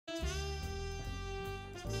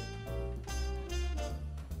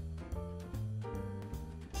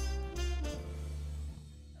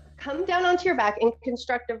Come down onto your back in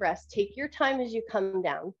constructive rest. Take your time as you come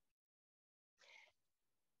down.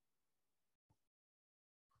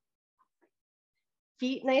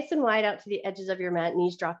 Feet nice and wide out to the edges of your mat,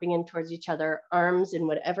 knees dropping in towards each other, arms in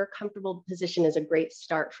whatever comfortable position is a great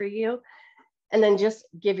start for you. And then just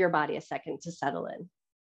give your body a second to settle in.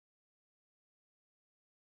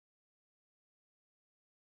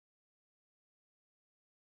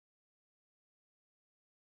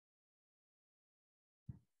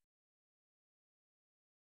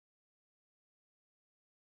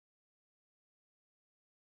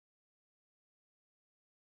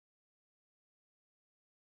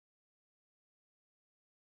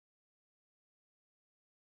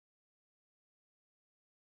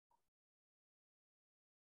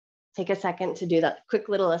 Take a second to do that quick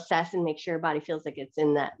little assess and make sure your body feels like it's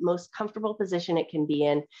in that most comfortable position it can be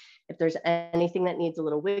in. If there's anything that needs a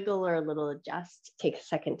little wiggle or a little adjust, take a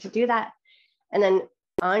second to do that. And then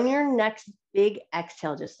on your next big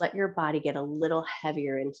exhale, just let your body get a little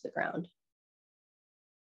heavier into the ground.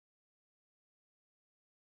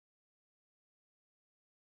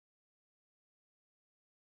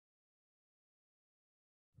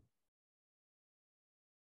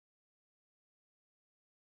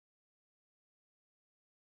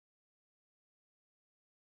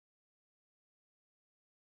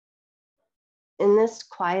 In this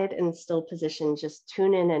quiet and still position, just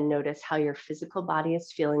tune in and notice how your physical body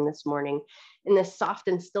is feeling this morning. In this soft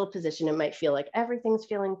and still position, it might feel like everything's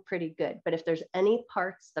feeling pretty good. But if there's any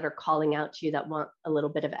parts that are calling out to you that want a little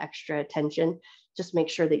bit of extra attention, just make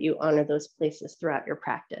sure that you honor those places throughout your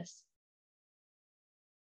practice.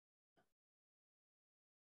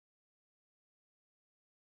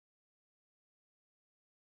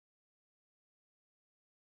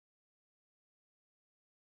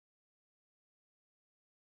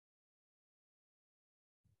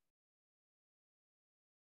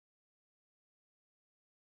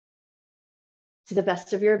 To the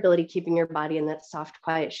best of your ability, keeping your body in that soft,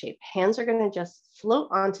 quiet shape. Hands are going to just float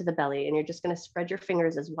onto the belly, and you're just going to spread your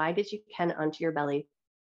fingers as wide as you can onto your belly.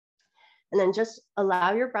 And then just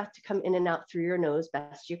allow your breath to come in and out through your nose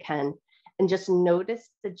best you can. And just notice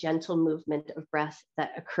the gentle movement of breath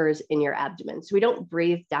that occurs in your abdomen. So we don't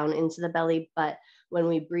breathe down into the belly, but when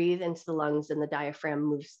we breathe into the lungs and the diaphragm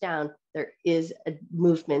moves down, there is a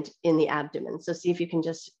movement in the abdomen. So see if you can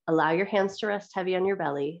just allow your hands to rest heavy on your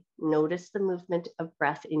belly. Notice the movement of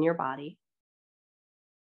breath in your body.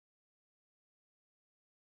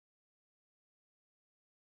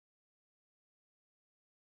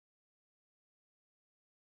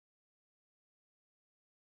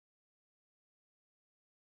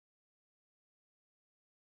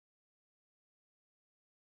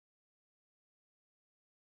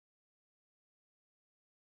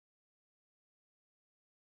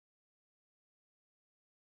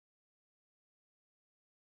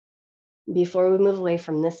 Before we move away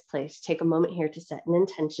from this place, take a moment here to set an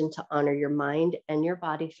intention to honor your mind and your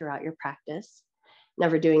body throughout your practice,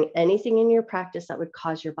 never doing anything in your practice that would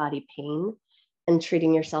cause your body pain, and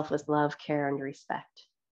treating yourself with love, care, and respect.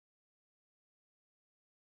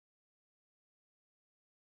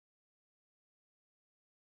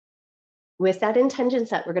 With that intention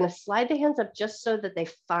set, we're going to slide the hands up just so that they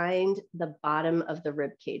find the bottom of the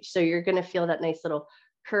rib cage. So you're going to feel that nice little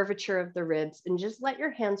curvature of the ribs, and just let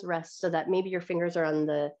your hands rest so that maybe your fingers are on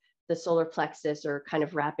the solar plexus or kind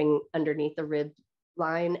of wrapping underneath the rib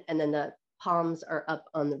line, and then the palms are up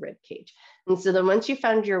on the rib cage. And so then once you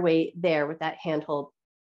found your way there with that handhold,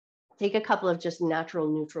 take a couple of just natural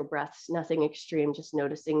neutral breaths, nothing extreme, just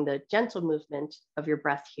noticing the gentle movement of your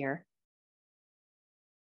breath here.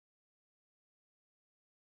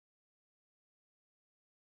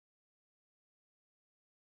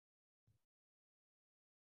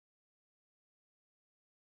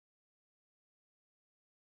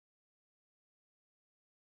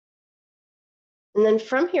 And then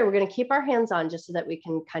from here, we're going to keep our hands on just so that we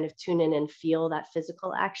can kind of tune in and feel that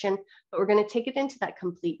physical action, but we're going to take it into that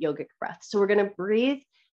complete yogic breath. So we're going to breathe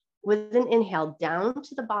with an inhale down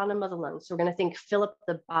to the bottom of the lungs. So we're going to think, fill up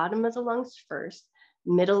the bottom of the lungs first,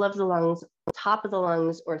 middle of the lungs, top of the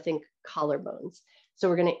lungs, or think collarbones. So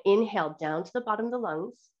we're going to inhale down to the bottom of the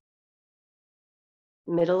lungs,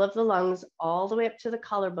 middle of the lungs, all the way up to the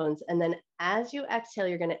collarbones. And then as you exhale,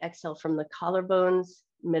 you're going to exhale from the collarbones,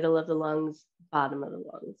 middle of the lungs, bottom of the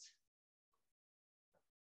lungs.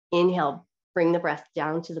 Inhale, bring the breath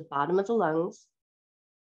down to the bottom of the lungs,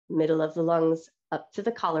 middle of the lungs, up to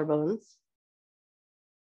the collarbones.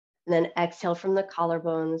 And then exhale from the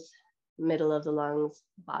collarbones, middle of the lungs,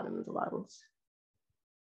 bottom of the lungs.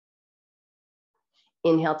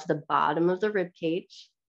 Inhale to the bottom of the rib cage,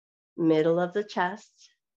 middle of the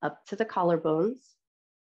chest, up to the collarbones.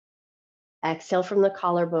 Exhale from the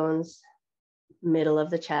collarbones, middle of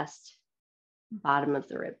the chest, bottom of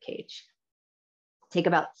the rib cage. Take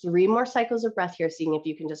about 3 more cycles of breath here, seeing if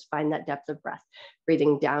you can just find that depth of breath.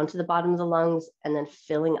 Breathing down to the bottom of the lungs and then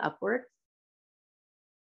filling upward.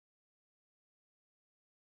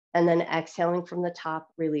 And then exhaling from the top,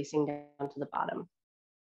 releasing down to the bottom.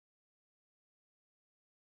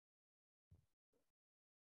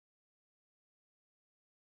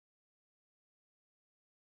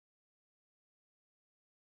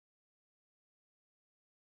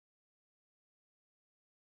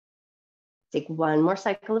 Take 1 more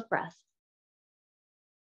cycle of breath.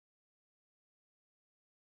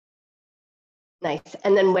 Nice.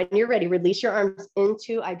 And then when you're ready, release your arms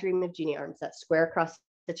into I Dream of Jeannie arms, that square across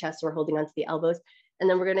the chest. So we're holding onto the elbows. And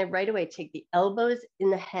then we're going to right away take the elbows in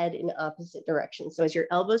the head in opposite direction. So as your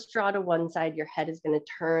elbows draw to one side, your head is going to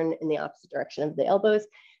turn in the opposite direction of the elbows.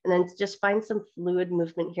 And then just find some fluid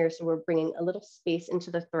movement here. So we're bringing a little space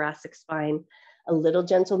into the thoracic spine, a little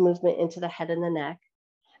gentle movement into the head and the neck.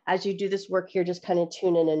 As you do this work here, just kind of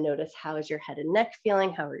tune in and notice, how is your head and neck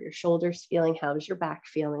feeling? How are your shoulders feeling? How is your back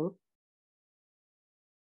feeling?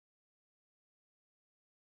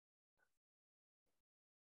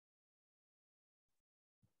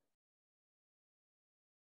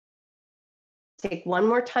 Take 1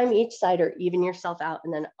 more time each side, or even yourself out,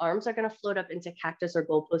 and then arms are going to float up into cactus or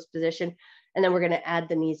goalpost position. And then we're going to add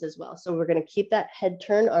the knees as well. So we're going to keep that head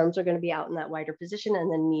turn, arms are going to be out in that wider position,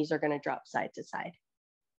 and then knees are going to drop side to side.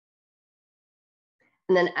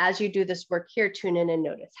 And then as you do this work here, tune in and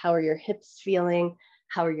notice, how are your hips feeling?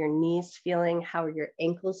 How are your knees feeling? How are your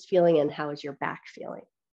ankles feeling? And how is your back feeling?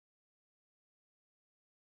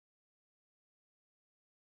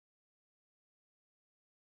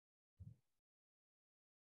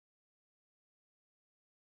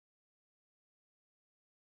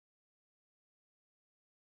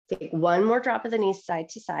 Take 1 more drop of the knees side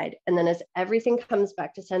to side. And then as everything comes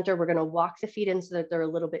back to center, we're going to walk the feet in so that they're a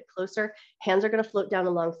little bit closer. Hands are going to float down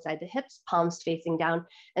alongside the hips, palms facing down.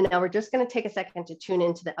 And now we're just going to take a second to tune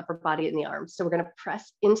into the upper body and the arms. So we're going to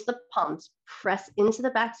press into the palms, press into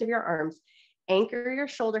the backs of your arms, anchor your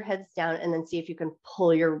shoulder heads down, and then see if you can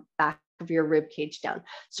pull your back of your rib cage down.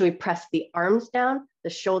 So we press the arms down, the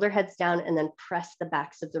shoulder heads down, and then press the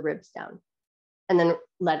backs of the ribs down. And then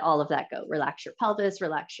let all of that go. Relax your pelvis,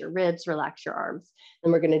 relax your ribs, relax your arms.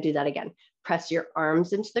 And we're going to do that again. Press your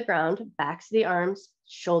arms into the ground, backs of the arms,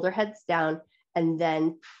 shoulder heads down, and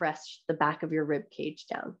then press the back of your rib cage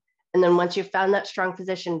down. And then once you've found that strong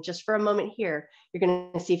position, just for a moment here, you're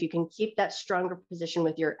going to see if you can keep that stronger position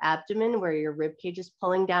with your abdomen where your rib cage is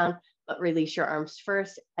pulling down, but release your arms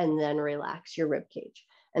first and then relax your rib cage.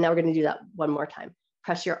 And now we're going to do that 1 more time.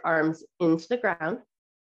 Press your arms into the ground.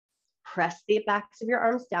 Press the backs of your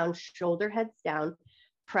arms down, shoulder heads down,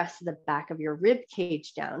 press the back of your rib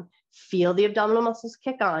cage down, feel the abdominal muscles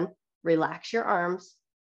kick on, relax your arms,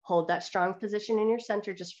 hold that strong position in your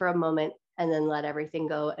center just for a moment, and then let everything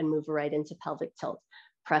go and move right into pelvic tilt,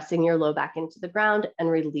 pressing your low back into the ground and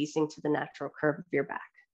releasing to the natural curve of your back.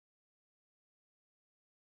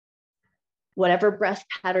 Whatever breath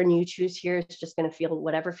pattern you choose here is just going to feel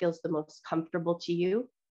whatever feels the most comfortable to you.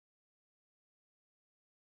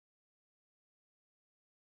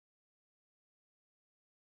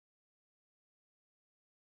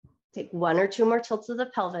 Take 1 or 2 more tilts of the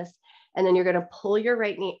pelvis, and then you're going to pull your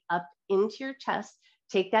right knee up into your chest.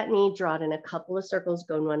 Take that knee, draw it in a couple of circles,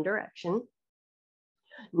 go in one direction.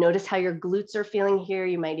 Notice how your glutes are feeling here.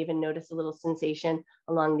 You might even notice a little sensation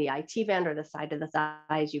along the IT band or the side of the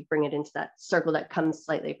thighs. You bring it into that circle that comes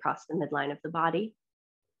slightly across the midline of the body.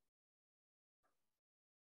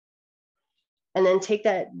 And then take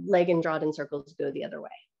that leg and draw it in circles, go the other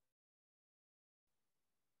way.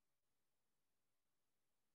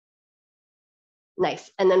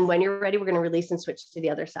 Nice. And then when you're ready, we're going to release and switch to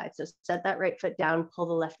the other side. So set that right foot down, pull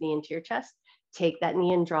the left knee into your chest, take that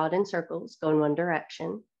knee and draw it in circles, go in one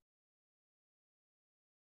direction.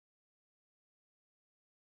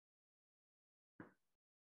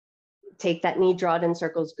 Take that knee, draw it in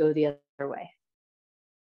circles, go the other way.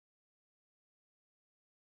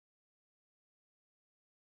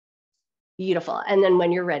 Beautiful. And then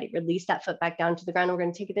when you're ready, release that foot back down to the ground. We're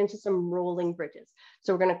going to take it into some rolling bridges.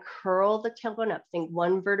 So we're going to curl the tailbone up. Think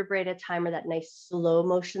 1 vertebrae at a time, or that nice slow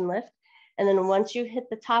motion lift. And then once you hit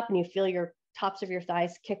the top and you feel your tops of your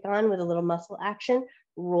thighs kick on with a little muscle action,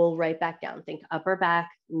 roll right back down. Think upper back,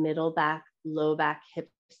 middle back, low back, hips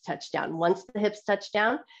touch down. Once the hips touch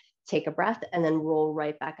down, take a breath and then roll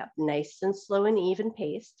right back up. Nice and slow and even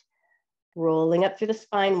paced. Rolling up through the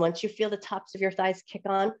spine. Once you feel the tops of your thighs kick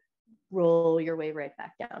on, roll your way right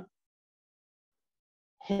back down.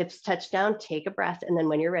 Hips touch down, take a breath, and then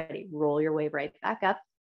when you're ready, roll your way right back up.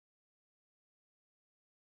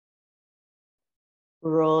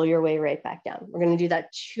 Roll your way right back down. We're going to do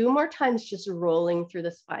that 2 more times, just rolling through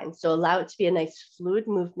the spine. So allow it to be a nice fluid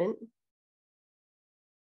movement.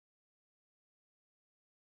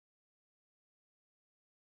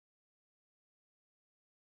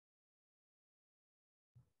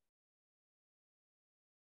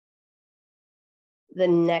 The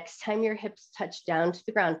next time your hips touch down to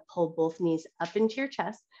the ground, pull both knees up into your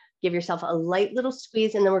chest. Give yourself a light little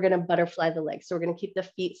squeeze, and then we're going to butterfly the legs. So we're going to keep the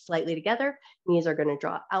feet slightly together. Knees are going to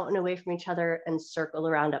draw out and away from each other and circle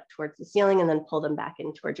around up towards the ceiling, and then pull them back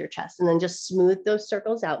in towards your chest. And then just smooth those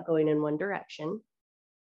circles out going in one direction.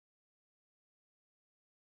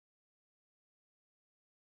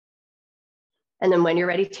 And then when you're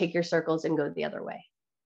ready, take your circles and go the other way.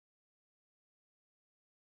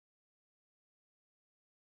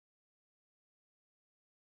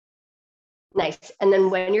 Nice. And then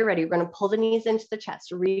when you're ready, we're going to pull the knees into the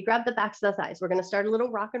chest, re-grab the backs of the thighs. We're going to start a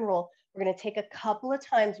little rock and roll. We're going to take a couple of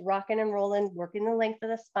times rocking and rolling, working the length of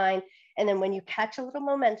the spine. And then when you catch a little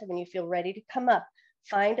momentum and you feel ready to come up,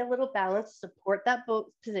 find a little balance, support that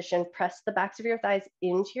boat position, press the backs of your thighs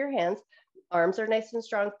into your hands. Arms are nice and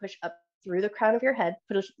strong, push up through the crown of your head,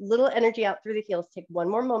 put a little energy out through the heels. Take one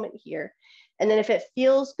more moment here. And then if it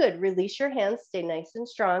feels good, release your hands, stay nice and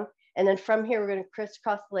strong. And then from here, we're going to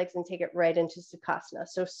crisscross the legs and take it right into Sukhasana.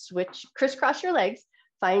 So switch, crisscross your legs,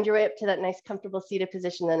 find your way up to that nice comfortable seated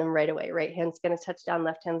position, then right away. Right hand's going to touch down,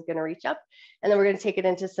 left hand's going to reach up. And then we're going to take it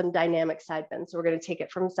into some dynamic side bends. So we're going to take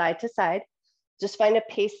it from side to side. Just find a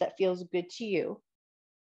pace that feels good to you.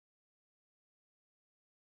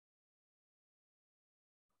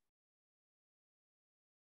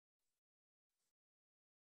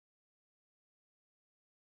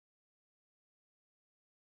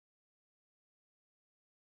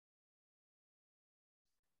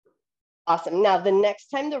 Awesome. Now, the next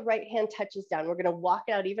time the right hand touches down, we're going to walk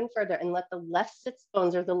it out even further and let the left sits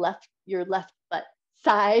bones or your left butt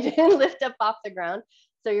side and lift up off the ground.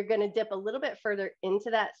 So you're going to dip a little bit further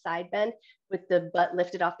into that side bend with the butt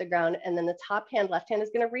lifted off the ground. And then the left hand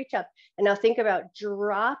is going to reach up. And now think about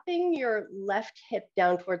dropping your left hip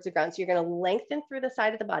down towards the ground. So you're going to lengthen through the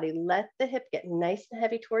side of the body. Let the hip get nice and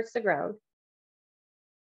heavy towards the ground.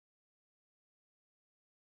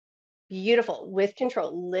 Beautiful. With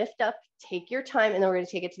control, lift up, take your time, and then we're going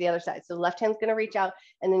to take it to the other side. So the left hand's going to reach out,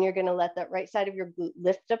 and then you're going to let that right side of your glute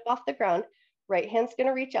lift up off the ground. Right hand's going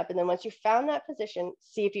to reach up. And then once you found that position,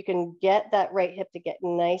 see if you can get that right hip to get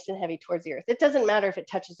nice and heavy towards the earth. It doesn't matter if it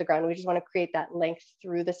touches the ground. We just want to create that length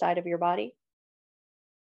through the side of your body.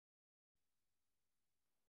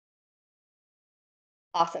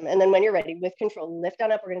 Awesome. And then when you're ready, with control, lift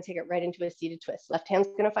on up. We're going to take it right into a seated twist. Left hand's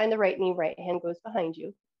going to find the right knee. Right hand goes behind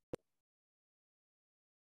you.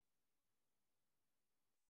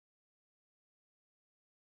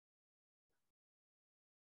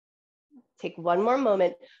 Take one more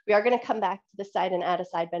moment. We are going to come back to the side and add a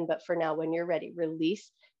side bend, but for now, when you're ready, release,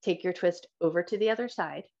 take your twist over to the other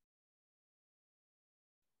side.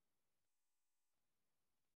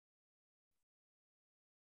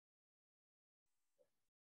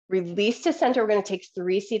 Release to center. We're going to take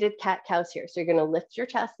 3 seated cat-cows here. So you're going to lift your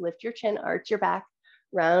chest, lift your chin, arch your back,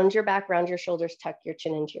 round your shoulders, tuck your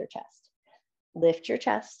chin into your chest. Lift your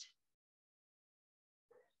chest,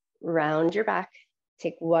 round your back.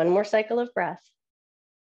 Take one more cycle of breath.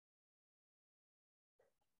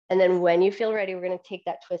 And then when you feel ready, we're going to take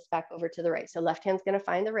that twist back over to the right. So left hand's going to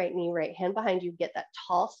find the right knee, right hand behind you, get that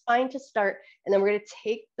tall spine to start. And then we're going to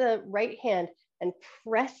take the right hand and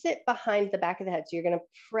press it behind the back of the head. So you're going to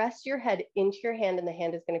press your head into your hand, and the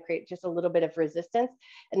hand is going to create just a little bit of resistance.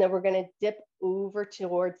 And then we're going to dip over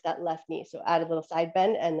towards that left knee. So add a little side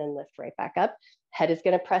bend and then lift right back up. Head is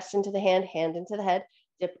going to press into the hand into the head,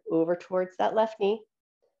 dip over towards that left knee,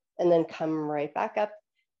 and then come right back up.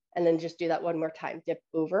 And then just do that one more time. Dip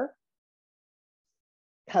over,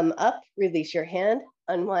 come up, release your hand,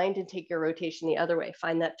 unwind, and take your rotation the other way.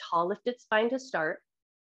 Find that tall lifted spine to start.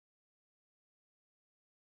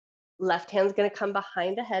 Left hand's going to come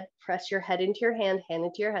behind the head, press your head into your hand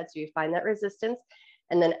into your head so you find that resistance,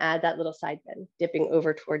 and then add that little side bend, dipping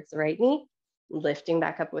over towards the right knee, lifting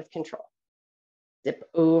back up with control. Dip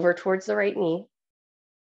over towards the right knee,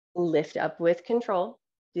 lift up with control.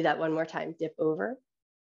 Do that one more time. Dip over,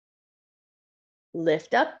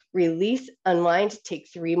 lift up, release, unwind, take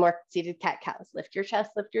 3 more seated cat-cows. Lift your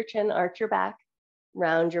chest, lift your chin, arch your back,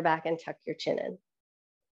 round your back, and tuck your chin in.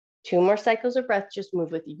 2 more cycles of breath, just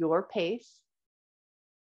move with your pace.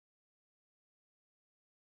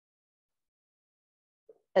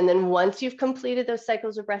 And then once you've completed those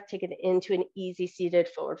cycles of breath, take it into an easy seated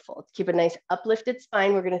forward fold. Keep a nice uplifted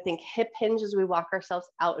spine. We're going to think hip hinge as we walk ourselves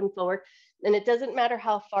out and forward. And it doesn't matter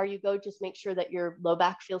how far you go, just make sure that your low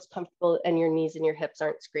back feels comfortable and your knees and your hips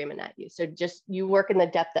aren't screaming at you. So just you work in the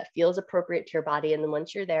depth that feels appropriate to your body. And then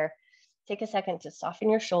once you're there, take a second to soften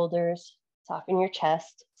your shoulders, soften your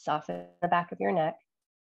chest, soften the back of your neck.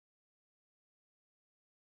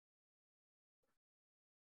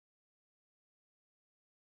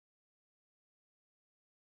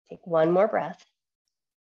 Take one more breath.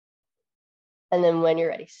 And then when you're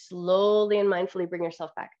ready, slowly and mindfully bring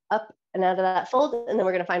yourself back up and out of that fold. And then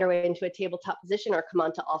we're going to find our way into a tabletop position or come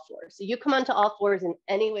onto all fours. So you come onto all fours in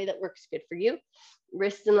any way that works good for you.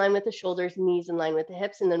 Wrists in line with the shoulders, knees in line with the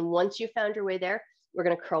hips. And then once you found your way there, we're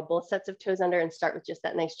going to curl both sets of toes under and start with just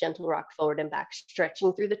that nice gentle rock forward and back,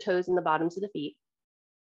 stretching through the toes and the bottoms of the feet.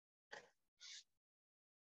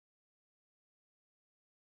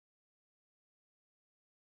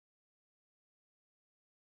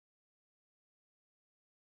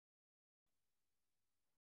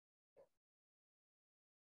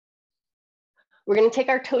 We're going to take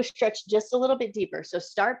our toe stretch just a little bit deeper. So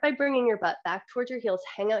start by bringing your butt back towards your heels,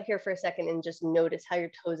 hang out here for a second and just notice how your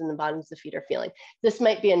toes and the bottoms of the feet are feeling. This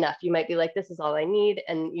might be enough. You might be like, this is all I need,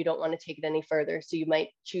 and you don't want to take it any further. So you might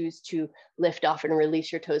choose to lift off and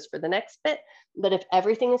release your toes for the next bit. But if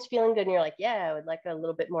everything is feeling good and you're like, yeah, I would like a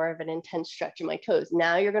little bit more of an intense stretch in my toes.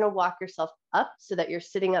 Now you're going to walk yourself up so that you're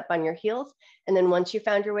sitting up on your heels. And then once you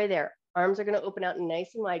found your way there, arms are going to open out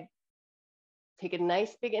nice and wide. Take a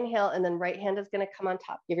nice big inhale, and then right hand is going to come on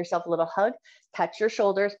top. Give yourself a little hug, touch your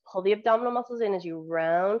shoulders, pull the abdominal muscles in as you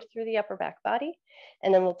round through the upper back body.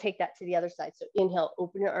 And then we'll take that to the other side. So inhale,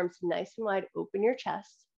 open your arms nice and wide, open your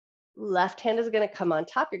chest. Left hand is going to come on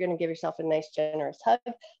top. You're going to give yourself a nice generous hug,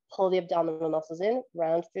 pull the abdominal muscles in,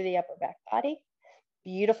 round through the upper back body.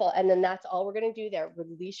 Beautiful. And then that's all we're going to do there.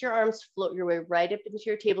 Release your arms, float your way right up into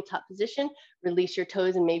your tabletop position, release your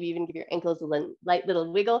toes, and maybe even give your ankles a light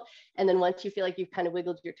little wiggle. And then once you feel like you've kind of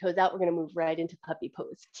wiggled your toes out, we're going to move right into puppy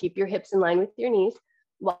pose. Keep your hips in line with your knees,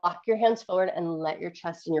 walk your hands forward, and let your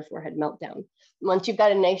chest and your forehead melt down. Once you've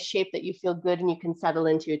got a nice shape that you feel good and you can settle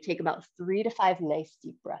into, take about 3 to 5 nice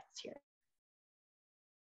deep breaths here.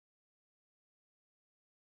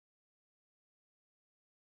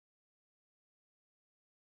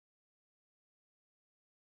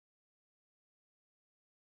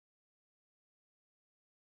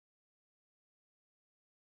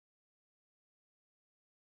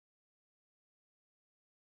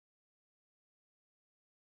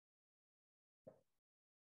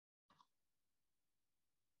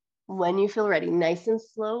 When you feel ready, nice and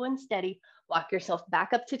slow and steady, walk yourself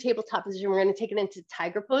back up to tabletop position. We're going to take it into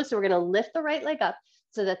tiger pose. So we're going to lift the right leg up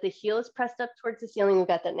so that the heel is pressed up towards the ceiling. We've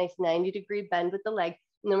got that nice 90-degree bend with the leg.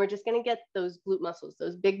 And then we're just going to get those glute muscles,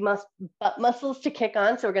 those big butt muscles to kick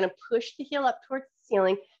on. So we're going to push the heel up towards the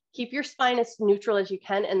ceiling. Keep your spine as neutral as you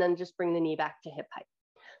can, and then just bring the knee back to hip height.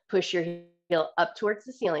 Push your heel up towards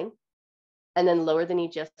the ceiling, and then lower the knee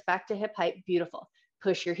just back to hip height. Beautiful.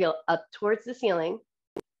 Push your heel up towards the ceiling.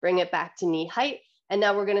 Bring it back to knee height. And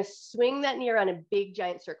now we're going to swing that knee around in big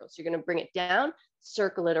giant circles. So you're going to bring it down,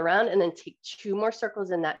 circle it around, and then take 2 more circles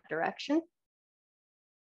in that direction.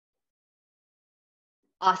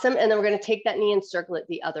 Awesome. And then we're going to take that knee and circle it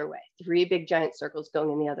the other way. 3 big giant circles going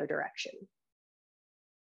in the other direction.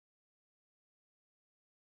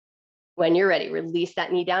 When you're ready, release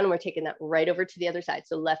that knee down, and we're taking that right over to the other side.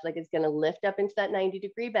 So left leg is going to lift up into that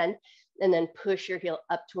 90-degree bend, and then push your heel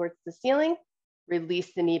up towards the ceiling.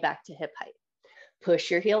 Release the knee back to hip height.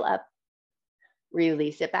 Push your heel up,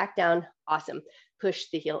 release it back down. Awesome. Push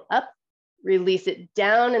the heel up, release it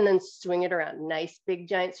down, and then swing it around. Nice big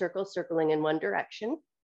giant circle, circling in one direction.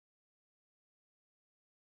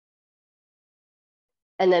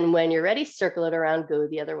 And then when you're ready, circle it around, go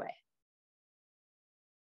the other way.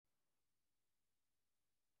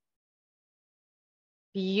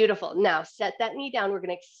 Beautiful. Now set that knee down. We're going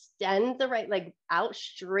to extend the right leg out,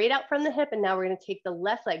 straight out from the hip. And now we're going to take the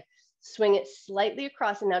left leg, swing it slightly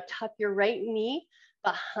across, and now tuck your right knee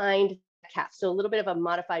behind the calf. So a little bit of a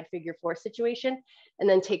modified figure 4 situation, and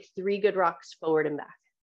then take 3 good rocks forward and back.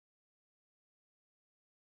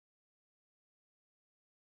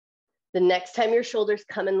 The next time your shoulders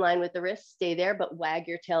come in line with the wrist, stay there, but wag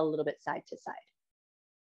your tail a little bit side to side.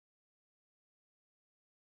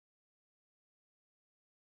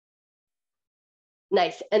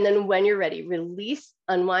 Nice. And then when you're ready, release,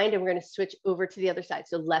 unwind, and we're going to switch over to the other side.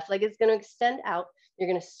 So left leg is going to extend out. You're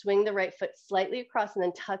going to swing the right foot slightly across and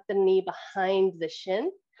then tuck the knee behind the shin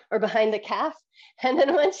or behind the calf. And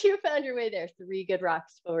then once you found your way there, 3 good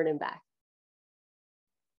rocks forward and back.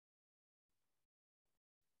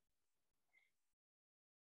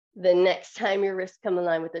 The next time your wrists come in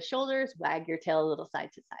line with the shoulders, wag your tail a little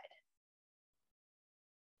side to side.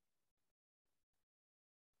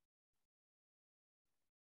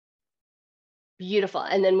 Beautiful.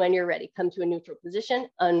 And then when you're ready, come to a neutral position,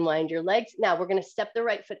 unwind your legs. Now we're going to step the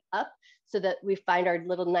right foot up so that we find our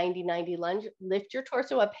little 90-90 lunge. Lift your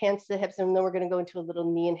torso up, hands to the hips, and then we're going to go into a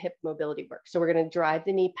little knee and hip mobility work. So we're going to drive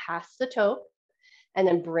the knee past the toe and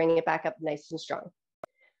then bring it back up nice and strong.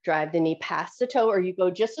 Drive the knee past the toe, or you go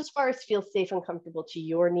just as far as feels safe and comfortable to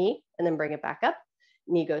your knee, and then bring it back up.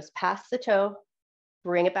 Knee goes past the toe,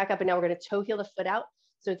 bring it back up, and now we're going to toe heel the foot out.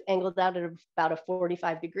 So it's angled out at about a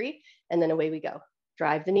 45-degree, and then away we go.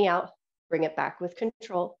 Drive the knee out, bring it back with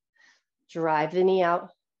control. Drive the knee out,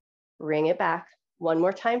 bring it back. One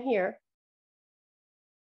more time here.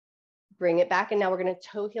 Bring it back, and now we're going to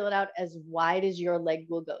toe heel it out as wide as your leg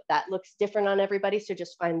will go. That looks different on everybody, so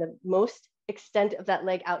just find the most extent of that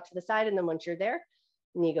leg out to the side, and then once you're there,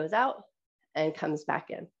 knee goes out and comes back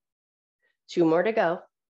in. 2 more to go.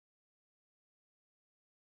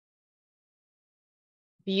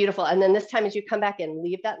 Beautiful. And then this time as you come back in,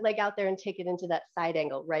 leave that leg out there and take it into that side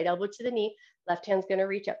angle. Right elbow to the knee, left hand's going to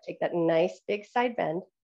reach up. Take that nice big side bend.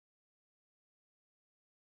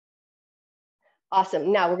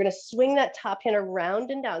 Awesome. Now we're going to swing that top hand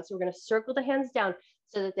around and down. So we're going to circle the hands down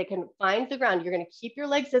so that they can find the ground. You're going to keep your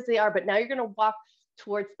legs as they are, but now you're going to walk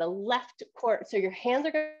towards the left corner. So your hands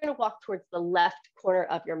are going to walk towards the left corner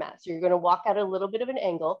of your mat. So you're going to walk at a little bit of an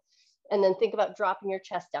angle. And then think about dropping your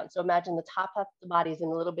chest down. So imagine the top half of the body is in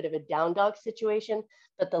a little bit of a down dog situation,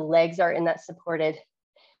 but the legs are in that supported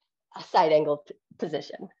side angle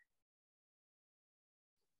position.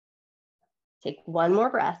 Take one more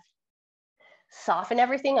breath. Soften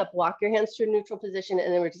everything up, walk your hands to a neutral position,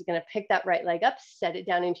 and then we're just gonna pick that right leg up, set it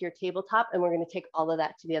down into your tabletop, and we're gonna take all of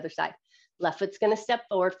that to the other side. Left foot's gonna step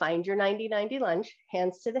forward, find your 90-90 lunge,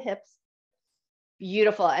 hands to the hips.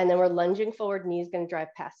 Beautiful, and then we're lunging forward, knee's gonna drive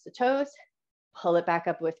past the toes, pull it back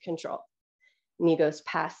up with control. Knee goes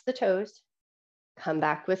past the toes, come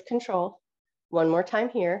back with control. One more time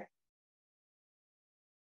here.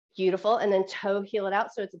 Beautiful, and then toe heel it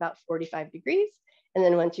out so it's about 45 degrees. And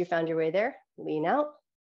then once you found your way there, lean out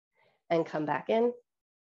and come back in.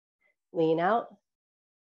 Lean out,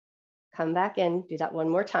 come back in. Do that one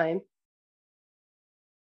more time.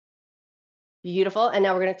 Beautiful. And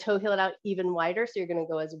now we're going to toe heel it out even wider. So you're going to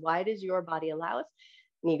go as wide as your body allows.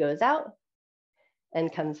 Knee goes out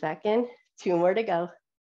and comes back in. 2 more to go.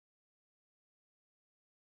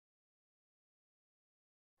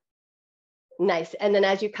 Nice. And then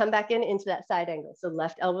as you come back in into that side angle, so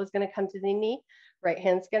left elbow is going to come to the knee, right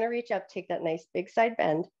hand's going to reach up, take that nice big side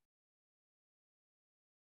bend.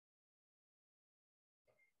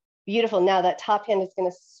 Beautiful. Now that top hand is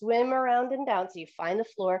going to swim around and down. So you find the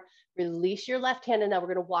floor, release your left hand, and now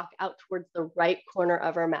we're going to walk out towards the right corner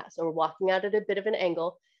of our mat. So we're walking out at a bit of an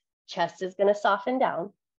angle. Chest is going to soften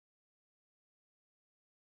down.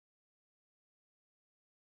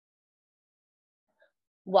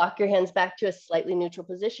 Walk your hands back to a slightly neutral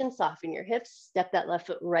position, soften your hips, step that left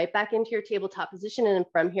foot right back into your tabletop position, and then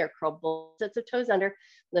from here, curl both sets of toes under,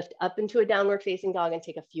 lift up into a downward facing dog, and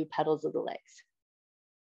take a few petals of the legs.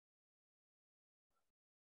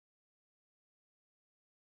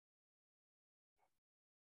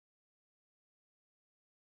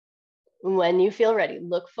 When you feel ready,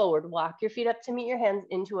 look forward, walk your feet up to meet your hands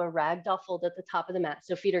into a ragdoll fold at the top of the mat.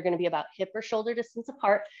 So feet are going to be about hip or shoulder distance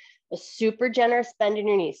apart, a super generous bend in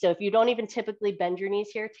your knees. So if you don't even typically bend your knees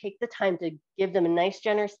here, take the time to give them a nice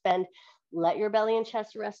generous bend. Let your belly and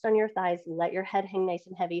chest rest on your thighs. Let your head hang nice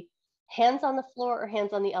and heavy. Hands on the floor or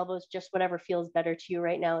hands on the elbows, just whatever feels better to you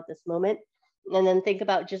right now at this moment. And then think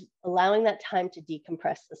about just allowing that time to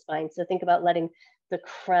decompress the spine. So think about letting the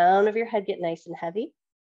crown of your head get nice and heavy.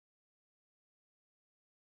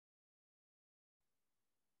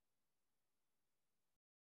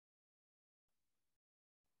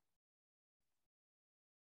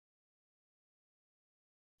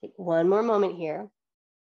 Take one more moment here.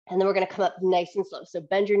 And then we're going to come up nice and slow. So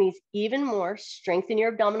bend your knees even more, strengthen your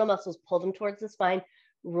abdominal muscles, pull them towards the spine,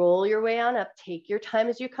 roll your way on up, take your time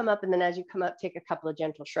as you come up. And then as you come up, take a couple of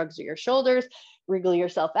gentle shrugs of your shoulders, wriggle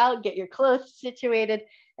yourself out, get your clothes situated.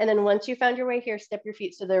 And then once you found your way here, step your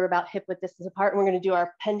feet so they're about hip width distance apart. And we're going to do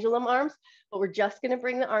our pendulum arms, but we're just going to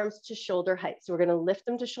bring the arms to shoulder height. So we're going to lift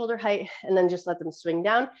them to shoulder height and then just let them swing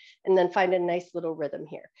down and then find a nice little rhythm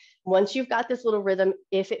here. Once you've got this little rhythm,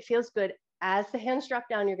 if it feels good, as the hands drop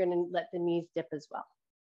down, you're going to let the knees dip as well.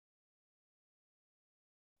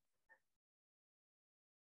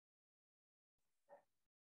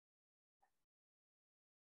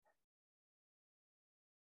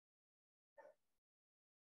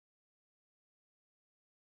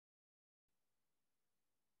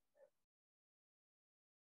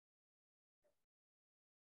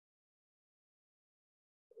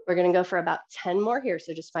 We're gonna go for about 10 more here.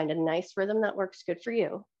 So just find a nice rhythm that works good for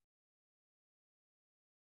you.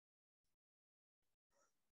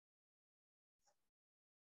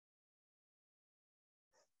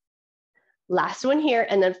 Last one here.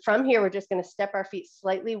 And then from here, we're just gonna step our feet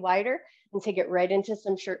slightly wider and take it right into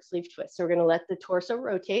some shirt sleeve twists. So we're gonna let the torso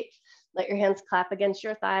rotate. Let your hands clap against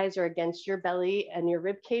your thighs or against your belly and your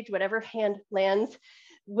rib cage, whatever hand lands,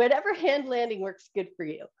 whatever hand landing works good for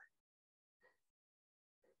you.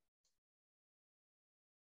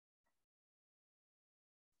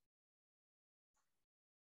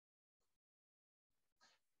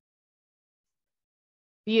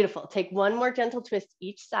 Beautiful. Take one more gentle twist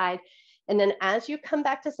each side. And then as you come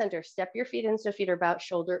back to center, step your feet in so feet are about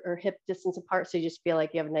shoulder or hip distance apart. So you just feel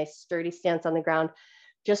like you have a nice sturdy stance on the ground.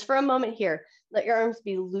 Just for a moment here, let your arms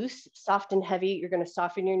be loose, soft, and heavy. You're going to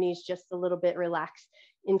soften your knees just a little bit, relax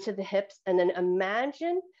into the hips. And then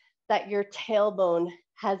imagine that your tailbone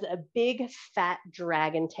has a big fat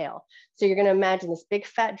dragon tail. So you're going to imagine this big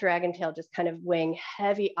fat dragon tail just kind of weighing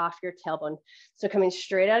heavy off your tailbone. So coming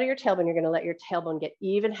straight out of your tailbone, you're going to let your tailbone get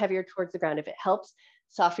even heavier towards the ground. If it helps,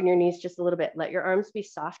 soften your knees just a little bit. Let your arms be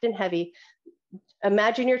soft and heavy.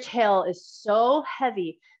 Imagine your tail is so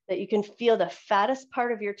heavy that you can feel the fattest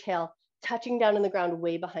part of your tail touching down on the ground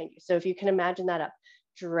way behind you. So if you can imagine that up,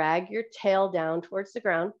 drag your tail down towards the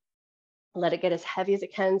ground. Let it get as heavy as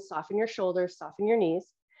it can. Soften your shoulders, soften your knees.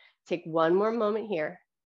 Take one more moment here.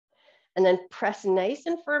 And then press nice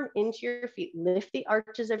and firm into your feet. Lift the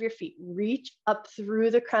arches of your feet. Reach up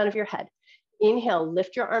through the crown of your head. Inhale,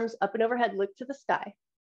 lift your arms up and overhead. Look to the sky.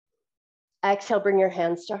 Exhale, bring your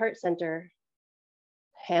hands to heart center.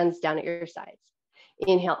 Hands down at your sides.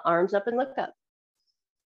 Inhale, arms up and look up.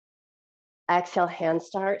 Exhale, hands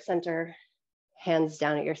to heart center. Hands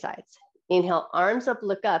down at your sides. Inhale, arms up,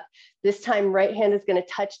 look up. This time, right hand is going to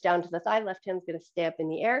touch down to the thigh. Left hand is going to stay up in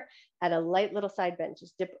the air at a light little side bend.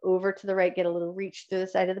 Just dip over to the right, get a little reach through the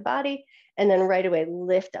side of the body. And then right away,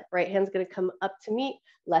 lift up. Right hand's going to come up to meet.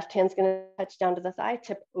 Left hand's going to touch down to the thigh.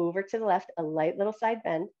 Tip over to the left, a light little side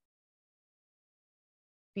bend.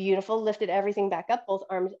 Beautiful. Lifted everything back up. Both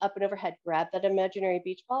arms up and overhead. Grab that imaginary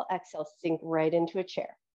beach ball. Exhale, sink right into a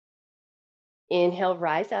chair. Inhale,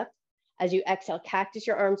 rise up. As you exhale, cactus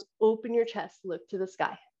your arms, open your chest, look to the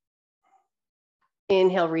sky.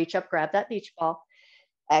 Inhale, reach up, grab that beach ball.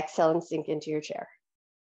 Exhale and sink into your chair.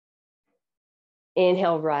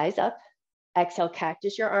 Inhale, rise up. Exhale,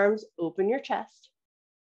 cactus your arms, open your chest.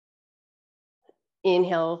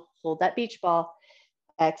 Inhale, hold that beach ball.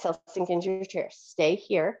 Exhale, sink into your chair. Stay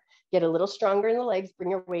here. Get a little stronger in the legs.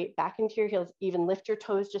 Bring your weight back into your heels. Even lift your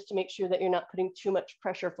toes just to make sure that you're not putting too much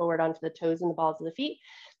pressure forward onto the toes and the balls of the feet.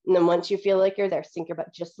 And then once you feel like you're there, sink your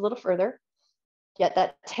butt just a little further. Get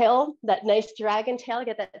that tail, that nice dragon tail,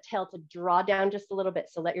 get that tail to draw down just a little bit.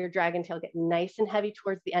 So let your dragon tail get nice and heavy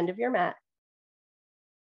towards the end of your mat.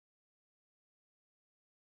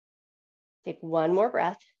 Take one more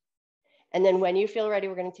breath. And then when you feel ready,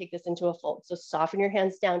 we're going to take this into a fold. So soften your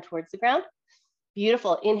hands down towards the ground.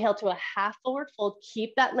 Beautiful. Inhale to a half forward fold.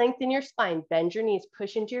 Keep that length in your spine. Bend your knees,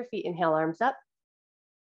 push into your feet. Inhale, arms up.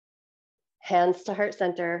 Hands to heart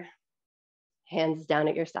center. Hands down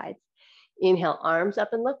at your sides. Inhale, arms up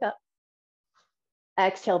and look up.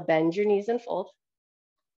 Exhale, bend your knees and fold.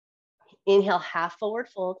 Inhale, half forward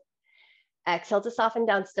fold. Exhale to soften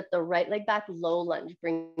down, step the right leg back, low lunge.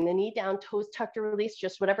 Bring the knee down, toes tucked or release,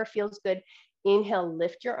 just whatever feels good. Inhale,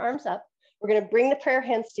 lift your arms up. We're gonna bring the prayer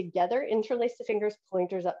hands together, interlace the fingers,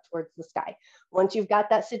 pointers up towards the sky. Once you've got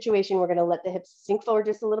that situation, we're gonna let the hips sink forward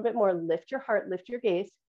just a little bit more. Lift your heart, lift your gaze.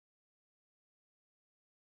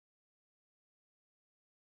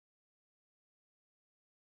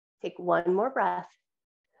 Take one more breath.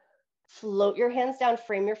 Float your hands down,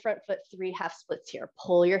 frame your front foot, 3 half splits here.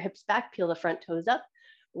 Pull your hips back, peel the front toes up,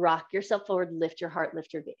 rock yourself forward, lift your heart,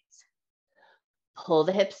 lift your gaze. Pull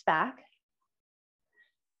the hips back,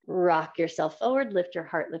 rock yourself forward, lift your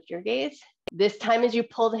heart, lift your gaze. This time as you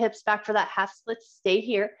pull the hips back for that half split, stay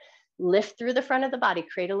here. Lift through the front of the body,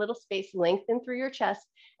 create a little space, lengthen through your chest,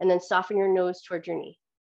 and then soften your nose towards your knee.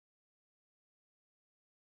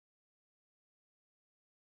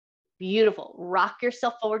 Beautiful. Rock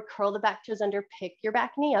yourself forward, curl the back toes under, pick your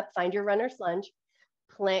back knee up, find your runner's lunge,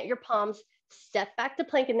 plant your palms, step back to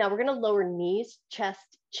plank. And now we're gonna lower knees,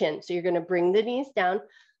 chest, chin. So you're gonna bring the knees down,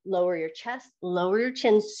 lower your chest, lower your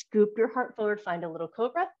chin, scoop your heart forward, find a little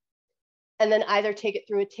cobra, and then either take it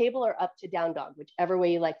through a table or up to down dog, whichever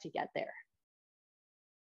way you like to get there.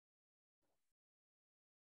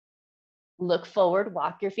 Look forward,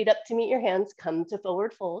 walk your feet up to meet your hands, come to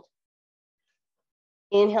forward fold.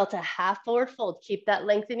 Inhale to half forward fold. Keep that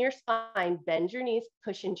length in your spine. Bend your knees,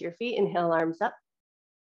 push into your feet. Inhale, arms up.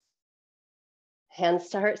 Hands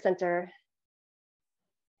to heart center.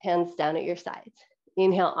 Hands down at your sides.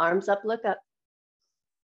 Inhale, arms up, look up.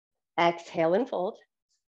 Exhale and fold.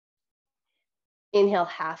 Inhale,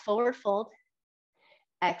 half forward fold.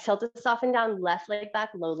 Exhale to soften down, left leg back,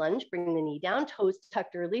 low lunge. Bring the knee down, toes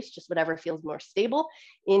tucked or release, just whatever feels more stable.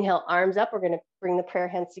 Inhale, arms up. We're gonna bring the prayer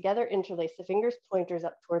hands together, interlace the fingers, pointers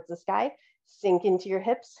up towards the sky. Sink into your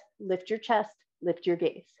hips, lift your chest, lift your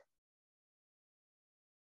gaze.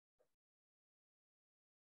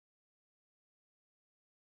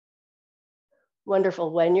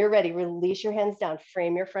 Wonderful. When you're ready, release your hands down,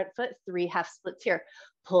 frame your front foot, 3 half splits here.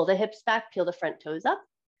 Pull the hips back, peel the front toes up.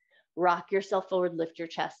 Rock yourself forward, lift your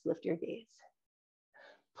chest, lift your gaze.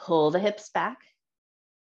 Pull the hips back.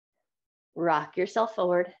 Rock yourself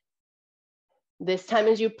forward. This time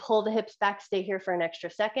as you pull the hips back, stay here for an extra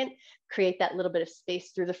second. Create that little bit of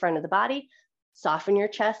space through the front of the body. Soften your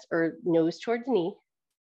chest or nose towards knee.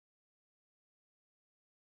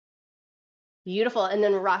 Beautiful, and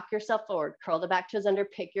then rock yourself forward. Curl the back toes under,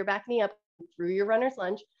 pick your back knee up through your runner's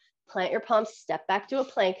lunge. Plant your palms, step back to a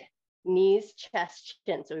plank. Knees, chest,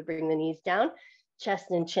 chin. So we bring the knees down, chest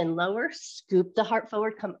and chin lower, scoop the heart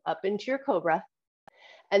forward, come up into your cobra.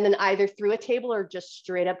 And then either through a table or just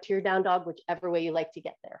straight up to your down dog, whichever way you like to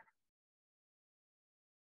get there.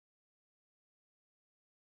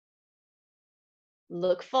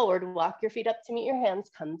 Look forward, walk your feet up to meet your hands,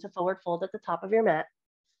 come to forward fold at the top of your mat.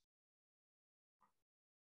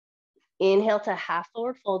 Inhale to half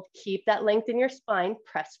forward fold. Keep that length in your spine.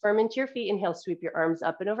 Press firm into your feet. Inhale, sweep your arms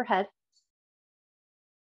up and overhead.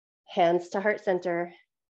 Hands to heart center.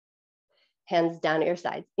 Hands down at your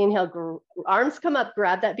sides. Inhale, arms come up.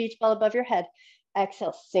 Grab that beach ball above your head.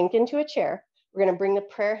 Exhale, sink into a chair. We're going to bring the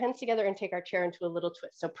prayer hands together and take our chair into a little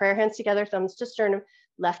twist. So prayer hands together, thumbs to sternum.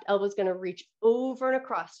 Left elbow is going to reach over and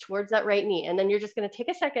across towards that right knee. And then you're just going to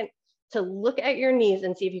take a second to look at your knees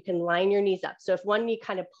and see if you can line your knees up. So if one knee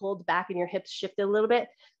kind of pulled back and your hips shifted a little bit,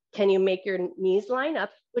 can you make your knees line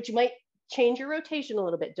up, which might change your rotation a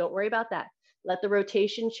little bit. Don't worry about that. Let the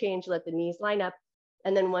rotation change, let the knees line up.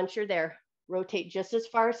 And then once you're there, rotate just as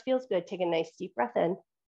far as feels good. Take a nice deep breath in.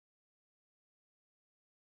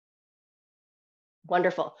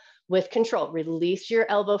 Wonderful. With control, release your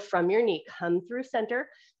elbow from your knee. Come through center,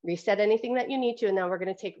 reset anything that you need to. And now we're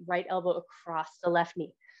going to take right elbow across the left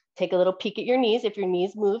knee. Take a little peek at your knees. If your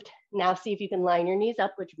knees moved, now see if you can line your knees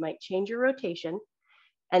up, which might change your rotation.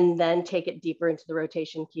 And then take it deeper into the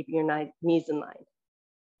rotation, keeping your knees in line.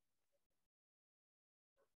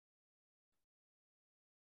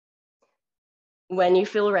 When you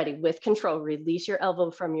feel ready, with control, release your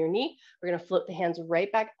elbow from your knee. We're going to float the hands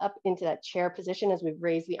right back up into that chair position as we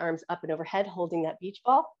raise the arms up and overhead, holding that beach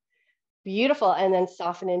ball. Beautiful. And then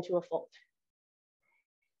soften into a fold.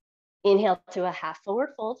 Inhale to a half forward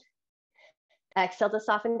fold. Exhale to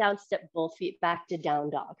soften down, step both feet back to down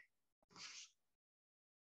dog.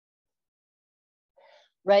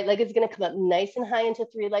 Right leg is going to come up nice and high into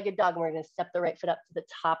 3-legged dog. And we're going to step the right foot up to the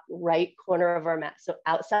top right corner of our mat. So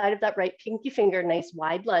outside of that right pinky finger, nice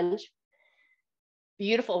wide lunge.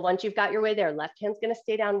 Beautiful. Once you've got your way there, left hand's going to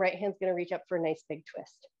stay down, right hand's going to reach up for a nice big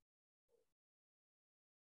twist.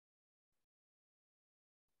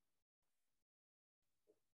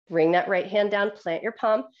 Bring that right hand down, plant your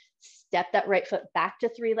palm, step that right foot back to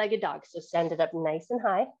 3-legged dog. So send it up nice and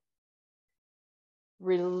high.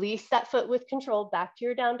 Release that foot with control back to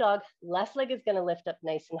your down dog. Left leg is going to lift up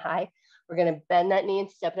nice and high. We're going to bend that knee and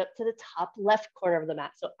step it up to the top left corner of the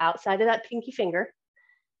mat. So outside of that pinky finger.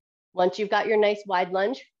 Once you've got your nice wide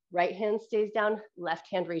lunge, right hand stays down, left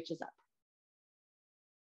hand reaches up.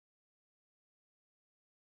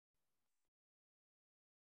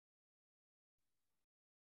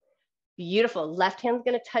 Beautiful. Left hand's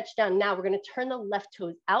going to touch down. Now we're going to turn the left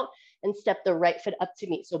toes out and step the right foot up to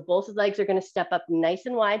meet. So both legs are going to step up nice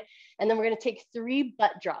and wide. And then we're going to take 3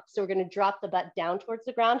 butt drops. So we're going to drop the butt down towards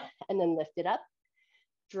the ground and then lift it up.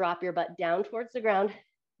 Drop your butt down towards the ground,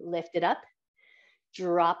 lift it up.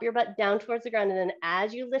 Drop your butt down towards the ground. And then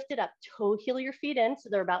as you lift it up, toe heel your feet in. So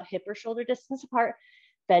they're about hip or shoulder distance apart.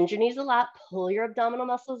 Bend your knees a lot, pull your abdominal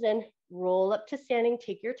muscles in, roll up to standing,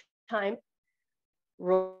 take your time.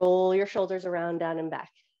 Roll your shoulders around, down and back.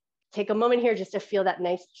 Take a moment here just to feel that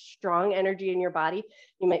nice, strong energy in your body.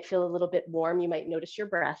 You might feel a little bit warm. You might notice your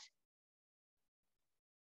breath.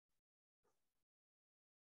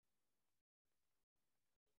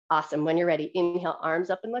 Awesome. When you're ready, inhale, arms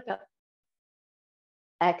up and look up.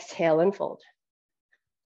 Exhale and fold.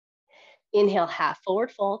 Inhale, half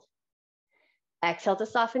forward fold. Exhale to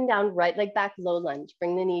soften down, right leg back, low lunge.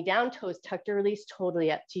 Bring the knee down, toes tucked to release,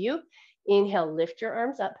 totally up to you. Inhale, lift your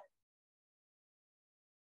arms up.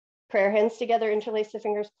 Prayer hands together, interlace the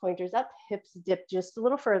fingers, pointers up, hips dip just a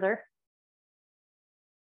little further.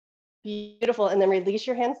 Beautiful, and then release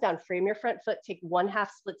your hands down, frame your front foot, take 1/2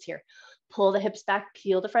 splits here. Pull the hips back,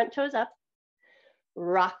 peel the front toes up.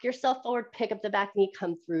 Rock yourself forward, pick up the back knee,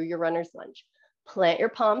 come through your runner's lunge. Plant your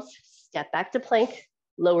palms, step back to plank,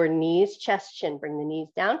 lower knees, chest, chin, bring the knees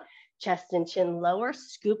down, chest and chin lower,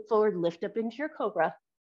 scoop forward, lift up into your cobra.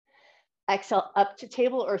 Exhale up to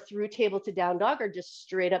table or through table to down dog or just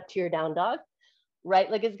straight up to your down dog. Right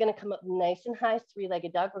leg is gonna come up nice and high,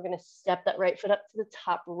 3-legged dog. We're gonna step that right foot up to the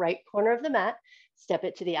top right corner of the mat, step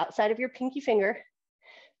it to the outside of your pinky finger.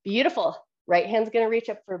 Beautiful, right hand's gonna reach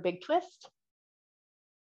up for a big twist.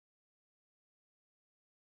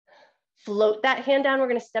 Float that hand down. We're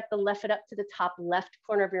gonna step the left foot up to the top left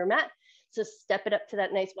corner of your mat. So step it up to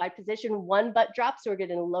that nice wide position. One butt drop, so we're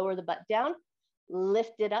gonna lower the butt down.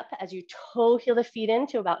 Lift it up as you toe heel the feet in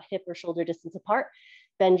to about hip or shoulder distance apart.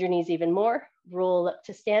 Bend your knees even more. Roll up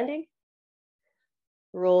to standing.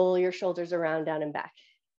 Roll your shoulders around, down and back.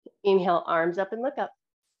 Inhale, arms up and look up.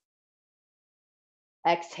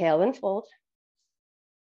 Exhale and fold.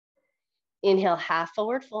 Inhale, half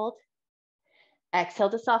forward fold. Exhale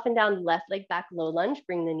to soften down, left leg back, low lunge.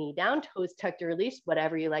 Bring the knee down, toes tucked to release,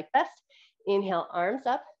 whatever you like best. Inhale, arms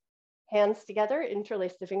up, hands together,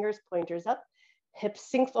 interlace the fingers, pointers up. Hips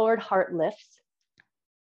sink forward, heart lifts.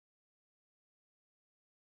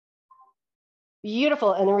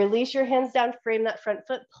 Beautiful, and then release your hands down, frame that front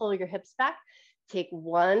foot, pull your hips back. Take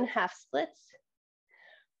 1/2 splits.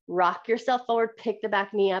 Rock yourself forward, pick the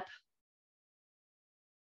back knee up.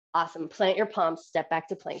 Awesome, plant your palms, step back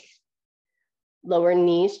to plank. Lower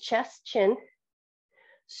knees, chest, chin.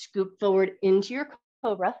 Scoop forward into your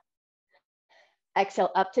cobra.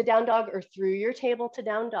 Exhale up to down dog or through your table to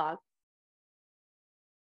down dog.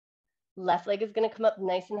 Left leg is gonna come up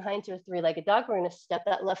nice and high into a 3-legged dog. We're gonna step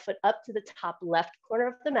that left foot up to the top left corner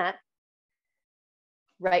of the mat.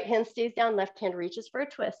 Right hand stays down, left hand reaches for a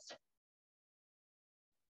twist.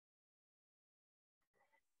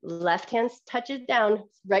 Left hand touches down,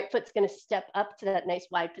 right foot's gonna step up to that nice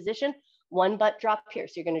wide position. One butt drop here.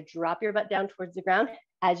 So you're gonna drop your butt down towards the ground.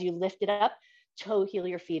 As you lift it up, toe heel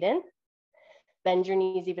your feet in. Bend your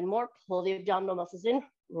knees even more, pull the abdominal muscles in,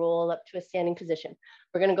 roll up to a standing position.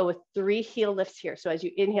 We're gonna go with 3 heel lifts here. So as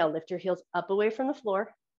you inhale, lift your heels up away from the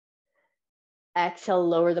floor. Exhale,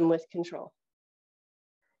 lower them with control.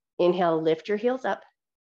 Inhale, lift your heels up.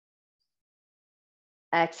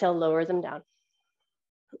 Exhale, lower them down.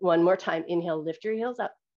 One more time, inhale, lift your heels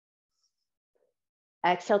up.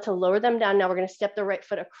 Exhale to lower them down. Now we're gonna step the right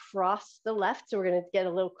foot across the left. So we're gonna get a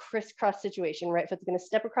little crisscross situation. Right foot's gonna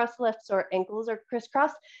step across the left so our ankles are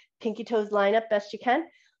crisscrossed. Pinky toes line up best you can.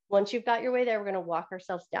 Once you've got your way there, we're gonna walk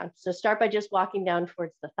ourselves down. So start by just walking down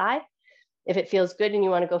towards the thigh. If it feels good and you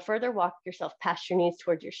wanna go further, walk yourself past your knees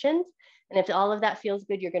towards your shins. And if all of that feels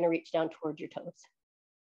good, you're gonna reach down towards your toes.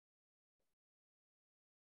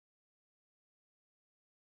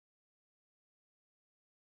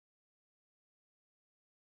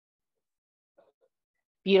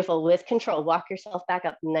 Beautiful, with control, walk yourself back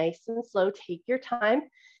up nice and slow, take your time,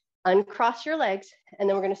 uncross your legs, and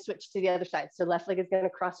then we're gonna switch to the other side. So left leg is gonna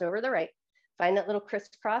cross over the right. Find that little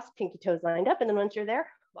crisscross, pinky toes lined up, and then once you're there,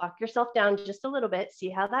 walk yourself down just a little bit, see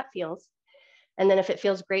how that feels. And then if it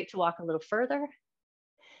feels great to walk a little further,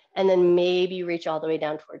 and then maybe reach all the way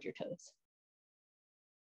down towards your toes.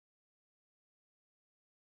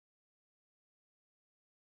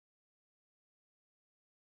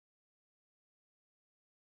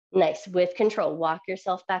 Nice, with control, walk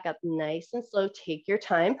yourself back up nice and slow, take your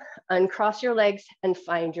time, uncross your legs and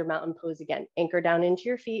find your mountain pose again. Anchor down into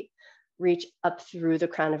your feet, reach up through the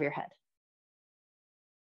crown of your head.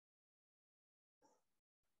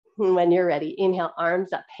 When you're ready, inhale,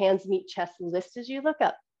 arms up, hands meet chest, lift as you look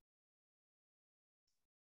up.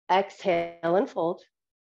 Exhale and fold.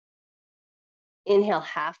 Inhale,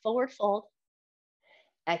 half forward fold.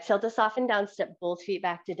 Exhale to soften down, step both feet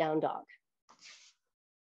back to down dog.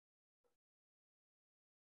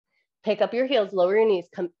 Pick up your heels, lower your knees,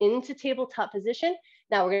 come into tabletop position.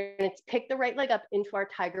 Now we're gonna pick the right leg up into our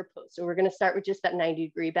tiger pose. So we're gonna start with just that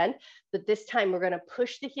 90-degree bend, but this time we're gonna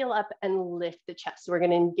push the heel up and lift the chest. So we're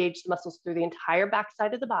gonna engage the muscles through the entire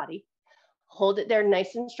backside of the body. Hold it there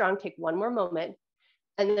nice and strong, take one more moment,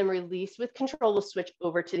 and then release with control. We'll switch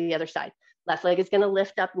over to the other side. Left leg is gonna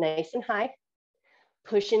lift up nice and high.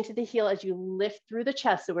 Push into the heel as you lift through the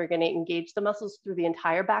chest. So we're gonna engage the muscles through the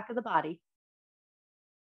entire back of the body.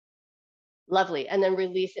 Lovely. And then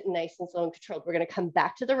release it nice and slow and controlled. We're going to come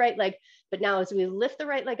back to the right leg. But now as we lift the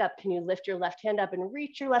right leg up, can you lift your left hand up and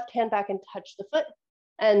reach your left hand back and touch the foot?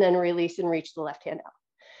 And then release and reach the left hand out.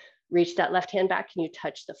 Reach that left hand back. Can you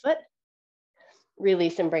touch the foot?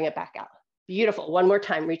 Release and bring it back out. Beautiful. One more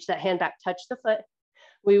time. Reach that hand back, touch the foot.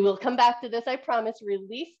 We will come back to this, I promise.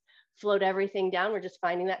 Release, float everything down. We're just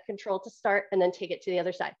finding that control to start and then take it to the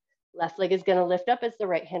other side. Left leg is going to lift up as the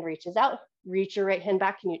right hand reaches out. Reach your right hand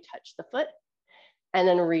back. Can you touch the foot? And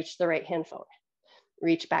then reach the right hand forward.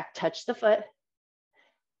 Reach back, touch the foot,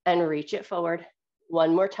 and reach it forward.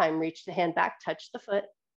 One more time. Reach the hand back, touch the foot.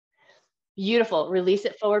 Beautiful. Release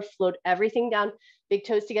it forward, float everything down. Big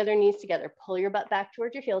toes together, knees together. Pull your butt back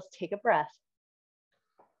towards your heels. Take a breath.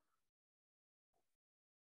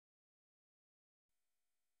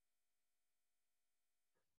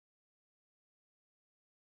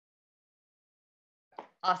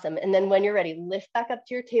 Awesome. And then when you're ready, lift back up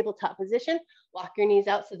to your tabletop position. Walk your knees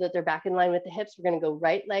out so that they're back in line with the hips. We're going to go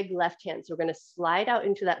right leg, left hand. So we're going to slide out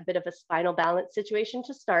into that bit of a spinal balance situation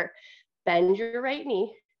to start. Bend your right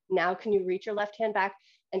knee. Now can you reach your left hand back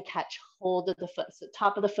and catch hold of the foot? So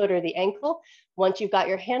top of the foot or the ankle. Once you've got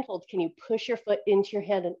your hand hold, can you push your foot into your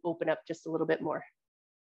hand and open up just a little bit more?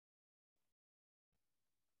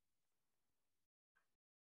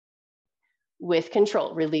 With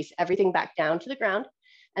control, release everything back down to the ground.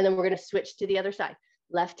 And then we're going to switch to the other side.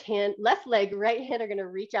 Left hand, left leg, right hand are going to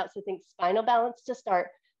reach out. So think spinal balance to start.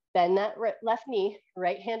 Bend that left knee.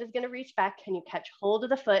 Right hand is going to reach back. Can you catch hold of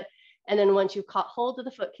the foot? And then once you've caught hold of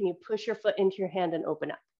the foot, can you push your foot into your hand and open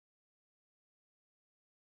up?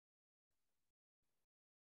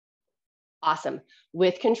 Awesome.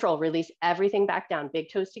 With control, release everything back down. Big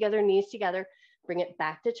toes together, knees together. Bring it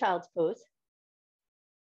back to child's pose.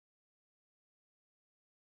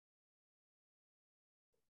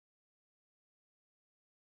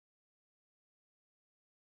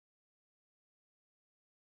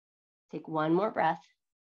 Take one more breath.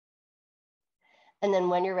 And then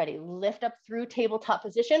when you're ready, lift up through tabletop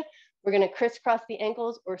position. We're going to crisscross the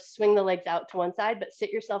ankles or swing the legs out to one side, but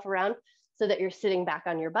sit yourself around so that you're sitting back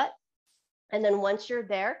on your butt. And then once you're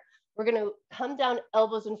there, we're going to come down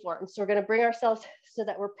elbows and forearms. So we're going to bring ourselves so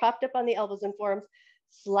that we're propped up on the elbows and forearms.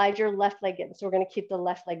 Slide your left leg in. So we're going to keep the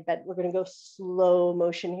left leg bent. We're going to go slow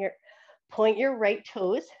motion here. Point your right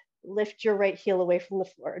toes, lift your right heel away from the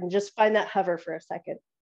floor, and just find that hover for a second.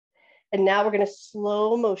 And now we're going to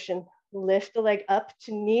slow motion, lift the leg up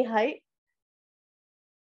to knee height.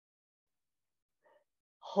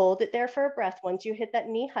 Hold it there for a breath once you hit that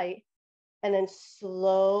knee height, and then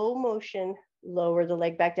slow motion, lower the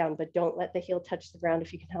leg back down, but don't let the heel touch the ground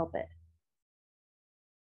if you can help it.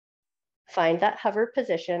 Find that hover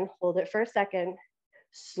position, hold it for a second,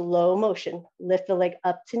 slow motion, lift the leg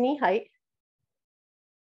up to knee height.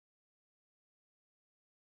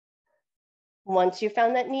 Once you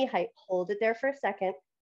found that knee height, hold it there for a second.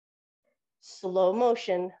 Slow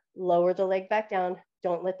motion, lower the leg back down.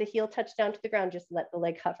 Don't let the heel touch down to the ground, just let the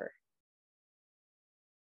leg hover.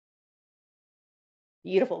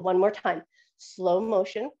 Beautiful, one more time. Slow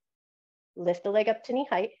motion, lift the leg up to knee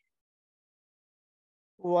height.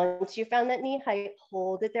 Once you found that knee height,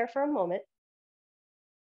 hold it there for a moment.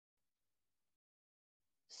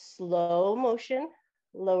 Slow motion,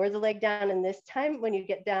 lower the leg down. And this time when you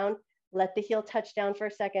get down, let the heel touch down for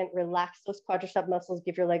a second, relax those quadricep muscles,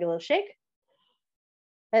 give your leg a little shake.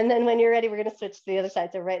 And then when you're ready, we're gonna switch to the other side.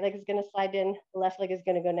 So right leg is gonna slide in, left leg is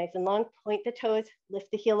gonna go nice and long, point the toes, lift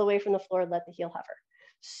the heel away from the floor, let the heel hover.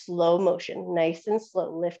 Slow motion, nice and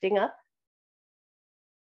slow, lifting up.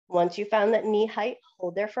 Once you found that knee height,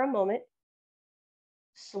 hold there for a moment.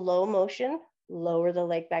 Slow motion, lower the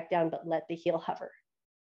leg back down, but let the heel hover.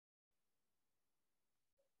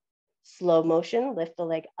 Slow motion, lift the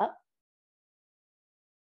leg up.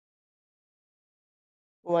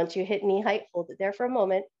 Once you hit knee height, hold it there for a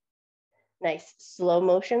moment. Nice, slow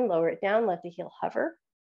motion, lower it down, let the heel hover.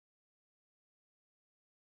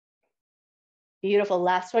 Beautiful,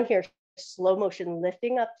 last one here. Slow motion,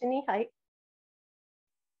 lifting up to knee height.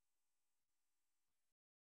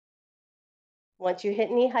 Once you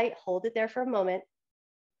hit knee height, hold it there for a moment.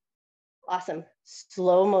 Awesome,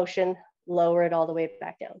 slow motion, lower it all the way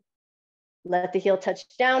back down. Let the heel touch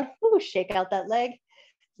down, ooh, shake out that leg.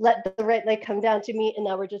 Let the right leg come down to meet, and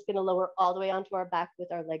now we're just gonna lower all the way onto our back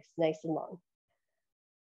with our legs nice and long.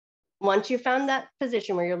 Once you found that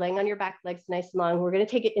position where you're laying on your back, legs nice and long, we're gonna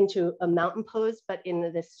take it into a mountain pose, but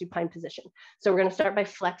in this supine position. So we're gonna start by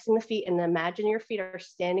flexing the feet, and imagine your feet are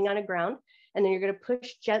standing on a ground, and then you're gonna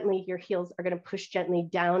push gently, your heels are gonna push gently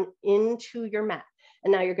down into your mat.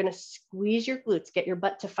 And now you're gonna squeeze your glutes, get your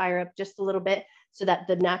butt to fire up just a little bit. so that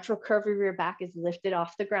the natural curve of your back is lifted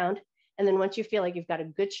off the ground. And then once you feel like you've got a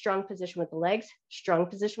good, strong position with the legs, strong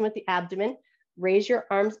position with the abdomen, raise your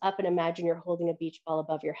arms up and imagine you're holding a beach ball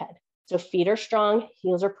above your head. So feet are strong,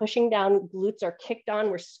 heels are pushing down, glutes are kicked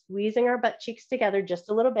on. We're squeezing our butt cheeks together just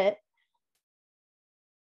a little bit.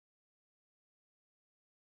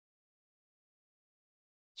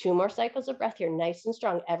 Two more cycles of breath here, nice and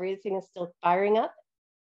strong. Everything is still firing up.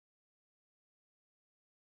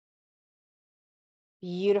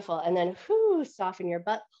 Beautiful. And then soften your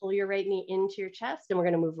butt, pull your right knee into your chest, and we're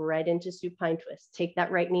going to move right into supine twist. Take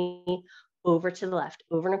that right knee over to the left,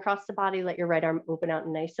 over and across the body. Let your right arm open out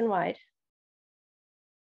nice and wide.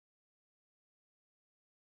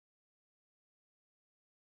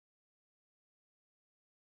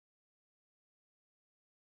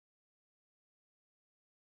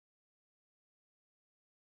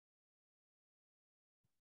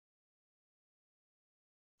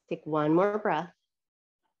 Take one more breath.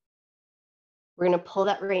 We're going to pull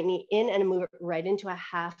that right knee in and move it right into a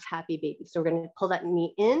half happy baby. So we're going to pull that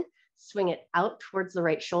knee in, swing it out towards the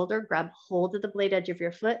right shoulder, grab hold of the blade edge of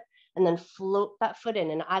your foot, and then float that foot in.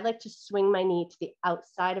 And I like to swing my knee to the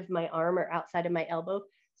outside of my arm or outside of my elbow.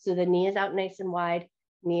 So the knee is out nice and wide,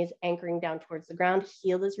 knee is anchoring down towards the ground,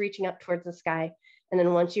 heel is reaching up towards the sky. And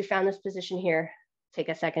then once you found this position here, take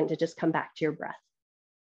a second to just come back to your breath.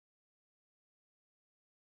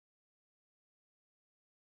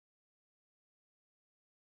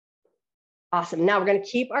 Awesome. Now we're going to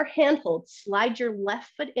keep our handhold, slide your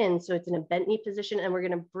left foot in so it's in a bent knee position, and we're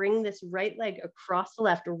going to bring this right leg across the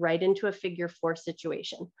left right into a figure four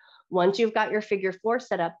situation. Once you've got your figure four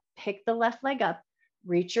set up, pick the left leg up,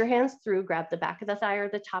 reach your hands through, grab the back of the thigh or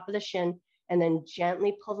the top of the shin, and then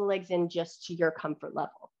gently pull the legs in just to your comfort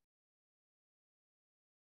level.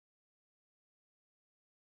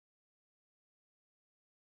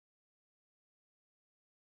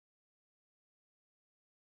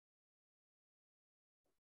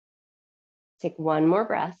 Take one more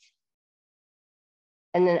breath.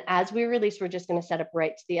 And then as we release, we're just going to set up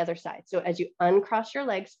right to the other side. So as you uncross your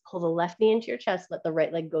legs, pull the left knee into your chest, let the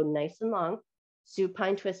right leg go nice and long,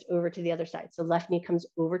 supine twist over to the other side. So left knee comes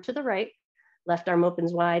over to the right, left arm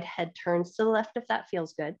opens wide, head turns to the left if that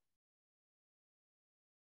feels good.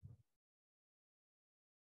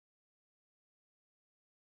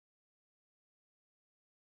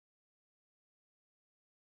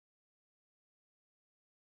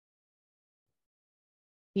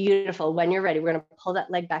 Beautiful. When you're ready, we're going to pull that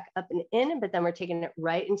leg back up and in, but then we're taking it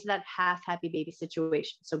right into that half happy baby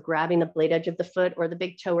situation. So grabbing the blade edge of the foot or the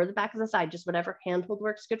big toe or the back of the side, just whatever handhold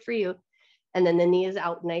works good for you. And then the knee is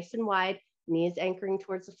out nice and wide, knee is anchoring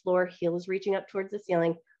towards the floor, heel is reaching up towards the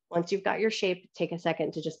ceiling. Once you've got your shape, take a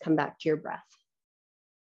second to just come back to your breath.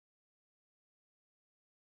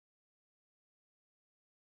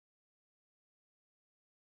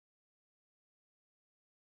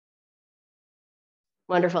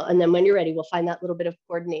 Wonderful. And then when you're ready, we'll find that little bit of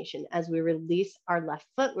coordination. As we release our left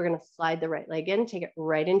foot, we're going to slide the right leg in, take it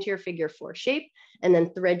right into your figure four shape, and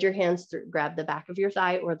then thread your hands through, grab the back of your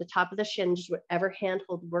thigh or the top of the shin, just whatever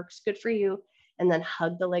handhold works good for you, and then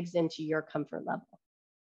hug the legs into your comfort level.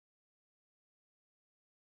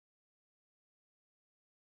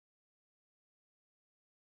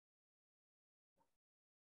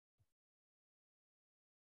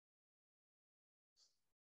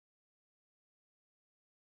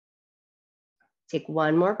 Take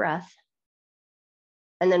one more breath.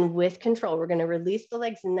 And then with control, we're going to release the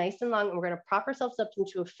legs nice and long, and we're going to prop ourselves up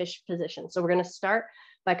into a fish position. So we're going to start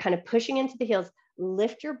by kind of pushing into the heels,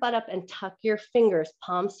 lift your butt up and tuck your fingers,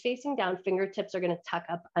 palms facing down, fingertips are going to tuck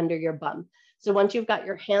up under your bum. So once you've got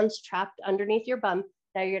your hands trapped underneath your bum,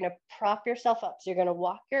 now you're going to prop yourself up. So you're going to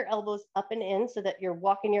walk your elbows up and in so that you're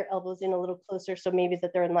walking your elbows in a little closer. So maybe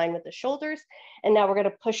that they're in line with the shoulders. And now we're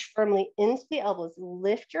going to push firmly into the elbows,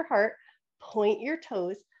 lift your heart, point your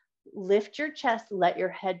toes, lift your chest, let your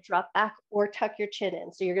head drop back or tuck your chin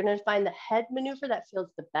in. So you're going to find the head maneuver that feels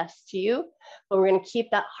the best to you, but we're going to keep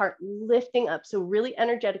that heart lifting up. So really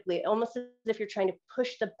energetically, almost as if you're trying to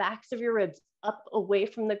push the backs of your ribs up away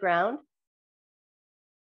from the ground.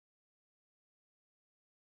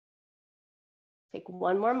 Take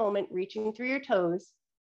one more moment, reaching through your toes.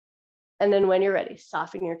 And then when you're ready,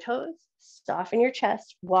 soften your toes, soften your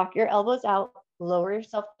chest, walk your elbows out, lower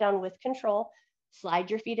yourself down with control. Slide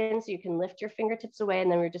your feet in so you can lift your fingertips away.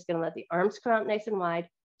 And then we're just going to let the arms come out nice and wide,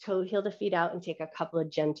 toe heel to feet out, and take a couple of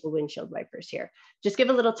gentle windshield wipers here. Just give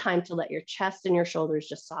a little time to let your chest and your shoulders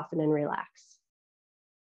just soften and relax.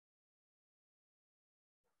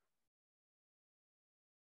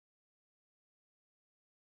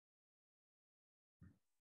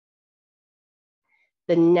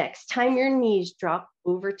 The next time your knees drop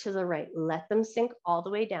over to the right, let them sink all the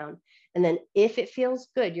way down. And then if it feels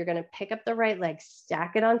good, you're going to pick up the right leg,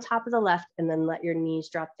 stack it on top of the left, and then let your knees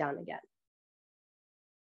drop down again.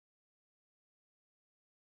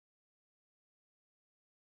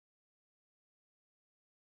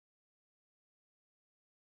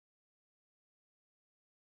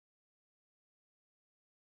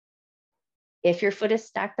 If your foot is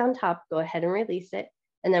stacked on top, go ahead and release it.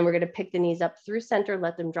 And then we're going to pick the knees up through center,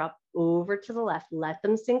 let them drop over to the left, let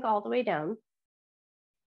them sink all the way down.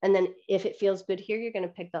 And then if it feels good here, you're going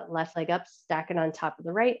to pick the left leg up, stack it on top of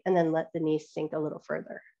the right, and then let the knees sink a little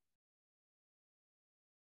further.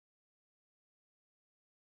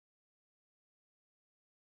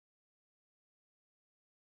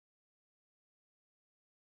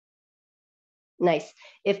 Nice.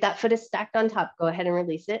 If that foot is stacked on top, go ahead and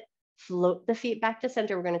release it. Float the feet back to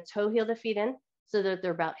center. We're going to toe heel the feet in so that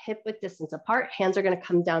they're about hip width distance apart. Hands are going to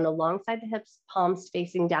come down alongside the hips, palms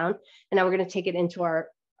facing down. And now we're going to take it into our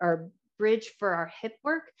bridge for our hip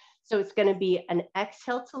work. So it's going to be an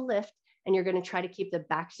exhale to lift, and you're going to try to keep the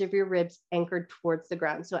backs of your ribs anchored towards the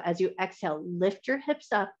ground. So as you exhale, lift your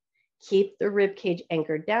hips up, keep the rib cage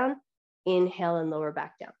anchored down, inhale and lower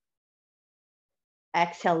back down.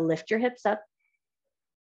 Exhale, lift your hips up.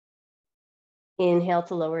 Inhale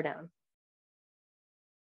to lower down.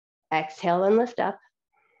 Exhale and lift up.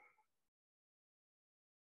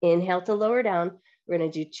 Inhale to lower down. We're going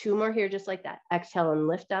to do 2 more here, just like that. Exhale and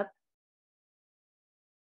lift up.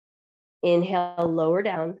 Inhale, lower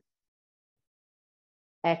down.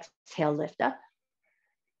 Exhale, lift up.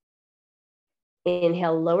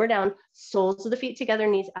 Inhale, lower down. Soles of the feet together,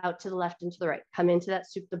 knees out to the left and to the right. Come into that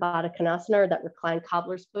Supta Baddha Konasana, or that reclined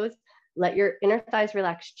cobbler's pose. Let your inner thighs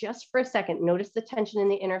relax just for a second. Notice the tension in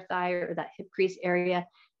the inner thigh or that hip crease area.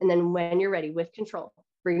 And then when you're ready, with control,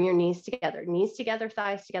 bring your knees together,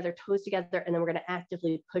 thighs together, toes together. And then we're going to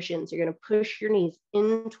actively push in. So you're going to push your knees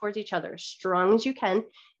in towards each other as strong as you can.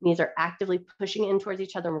 Knees are actively pushing in towards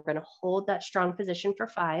each other. And we're going to hold that strong position for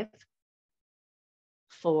 5,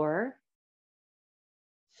 4,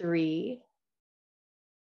 3,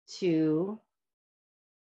 2,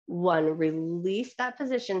 1. Release that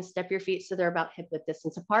position. Step your feet so they're about hip width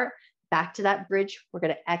distance apart. Back to that bridge. We're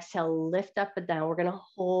going to exhale, lift up and down. We're going to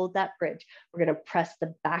hold that bridge. We're going to press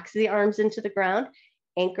the backs of the arms into the ground,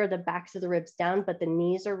 anchor the backs of the ribs down, but the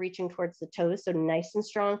knees are reaching towards the toes. So nice and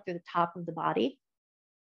strong through the top of the body.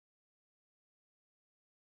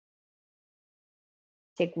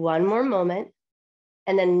 Take one more moment.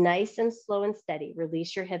 And then nice and slow and steady,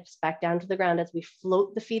 release your hips back down to the ground as we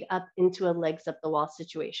float the feet up into a legs up the wall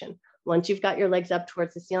situation. Once you've got your legs up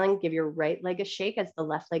towards the ceiling, give your right leg a shake as the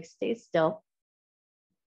left leg stays still.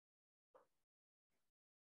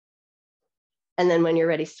 And then when you're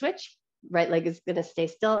ready, switch. Right leg is going to stay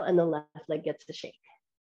still and the left leg gets a shake.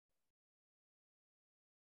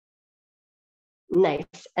 Nice.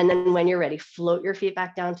 And then when you're ready, float your feet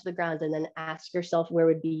back down to the ground and then ask yourself, where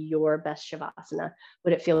would be your best Shavasana?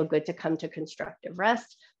 Would it feel good to come to constructive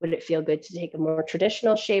rest? Would it feel good to take a more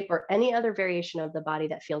traditional shape, or any other variation of the body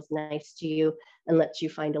that feels nice to you and lets you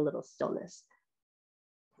find a little stillness?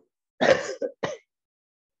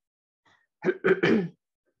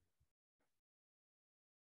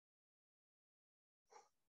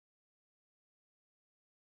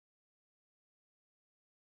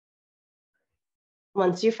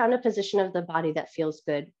 Once you found a position of the body that feels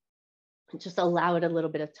good, just allow it a little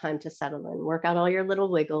bit of time to settle in. Work out all your little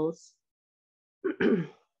wiggles.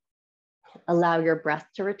 Allow your breath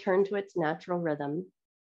to return to its natural rhythm.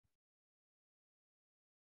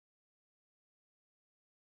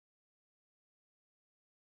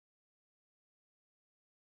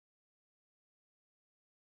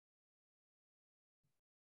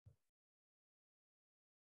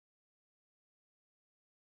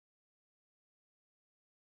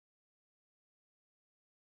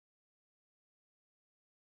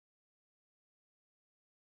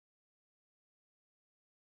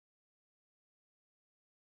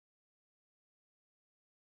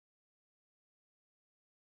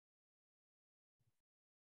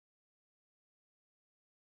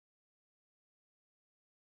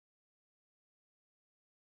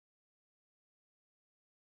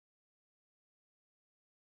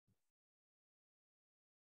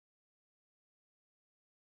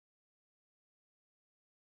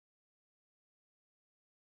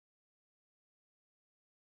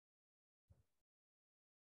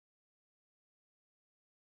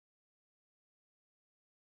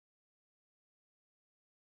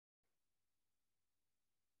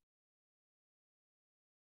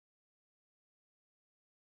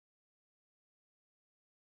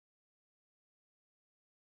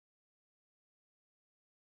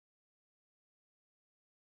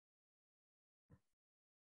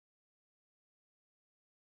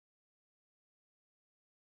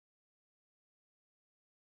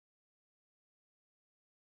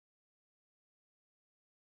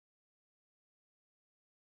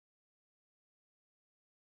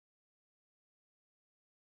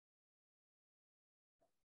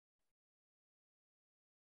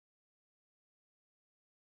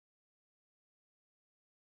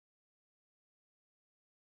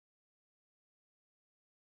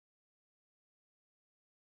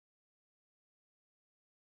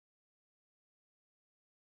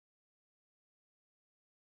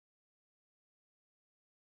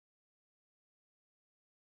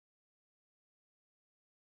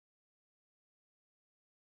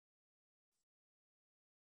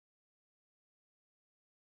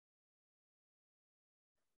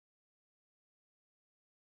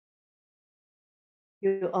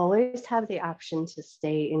 You always have the option to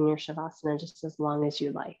stay in your Shavasana just as long as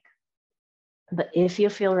you like. But if you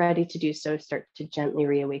feel ready to do so, start to gently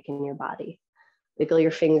reawaken your body. Wiggle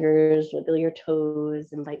your fingers, wiggle your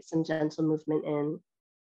toes, invite some gentle movement in.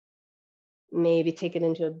 Maybe take it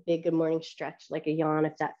into a big good morning stretch, like a yawn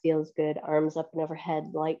if that feels good. Arms up and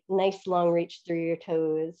overhead, like nice long reach through your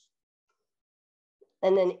toes.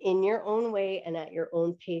 And then in your own way and at your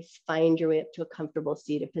own pace, find your way up to a comfortable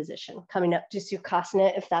seated position. Coming up to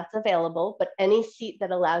Sukhasana if that's available, but any seat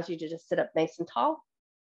that allows you to just sit up nice and tall.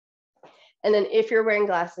 And then if you're wearing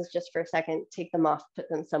glasses, just for a second, take them off, put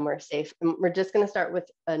them somewhere safe. And we're just gonna start with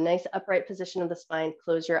a nice upright position of the spine,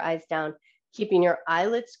 close your eyes down. Keeping your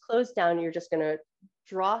eyelids closed down, you're just gonna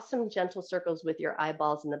draw some gentle circles with your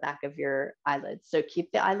eyeballs in the back of your eyelids. So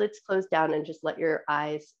keep the eyelids closed down and just let your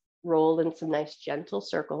eyes roll in some nice gentle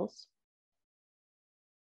circles.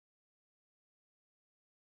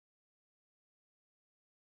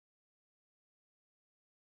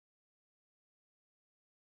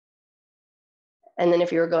 And then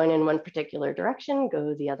if you were going in one particular direction,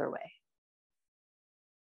 go the other way.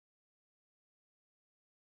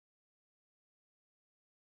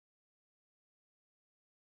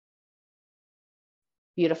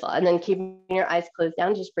 Beautiful. And then keeping your eyes closed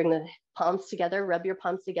down, just bring the palms together, rub your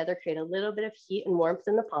palms together, create a little bit of heat and warmth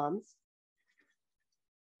in the palms.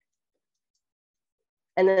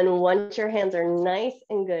 And then once your hands are nice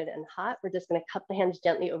and good and hot, we're just gonna cup the hands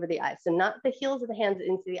gently over the eyes. So not the heels of the hands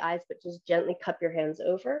into the eyes, but just gently cup your hands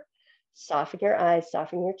over. Soften your eyes,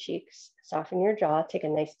 soften your cheeks, soften your jaw. Take a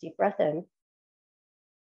nice deep breath in.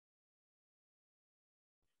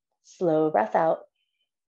 Slow breath out.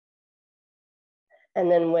 And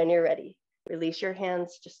then when you're ready, release your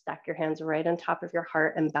hands, just stack your hands right on top of your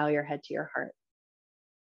heart and bow your head to your heart.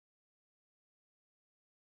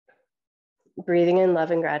 Breathing in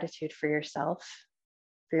love and gratitude for yourself,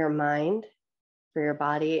 for your mind, for your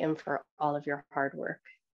body, and for all of your hard work.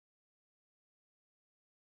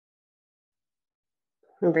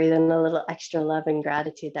 And breathe in a little extra love and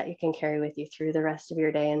gratitude that you can carry with you through the rest of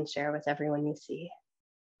your day and share with everyone you see.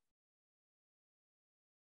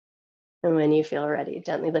 And when you feel ready,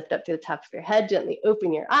 gently lift up to the top of your head, gently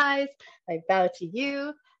open your eyes. I bow to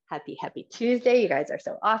you. Happy, happy Tuesday. You guys are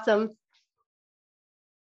so awesome.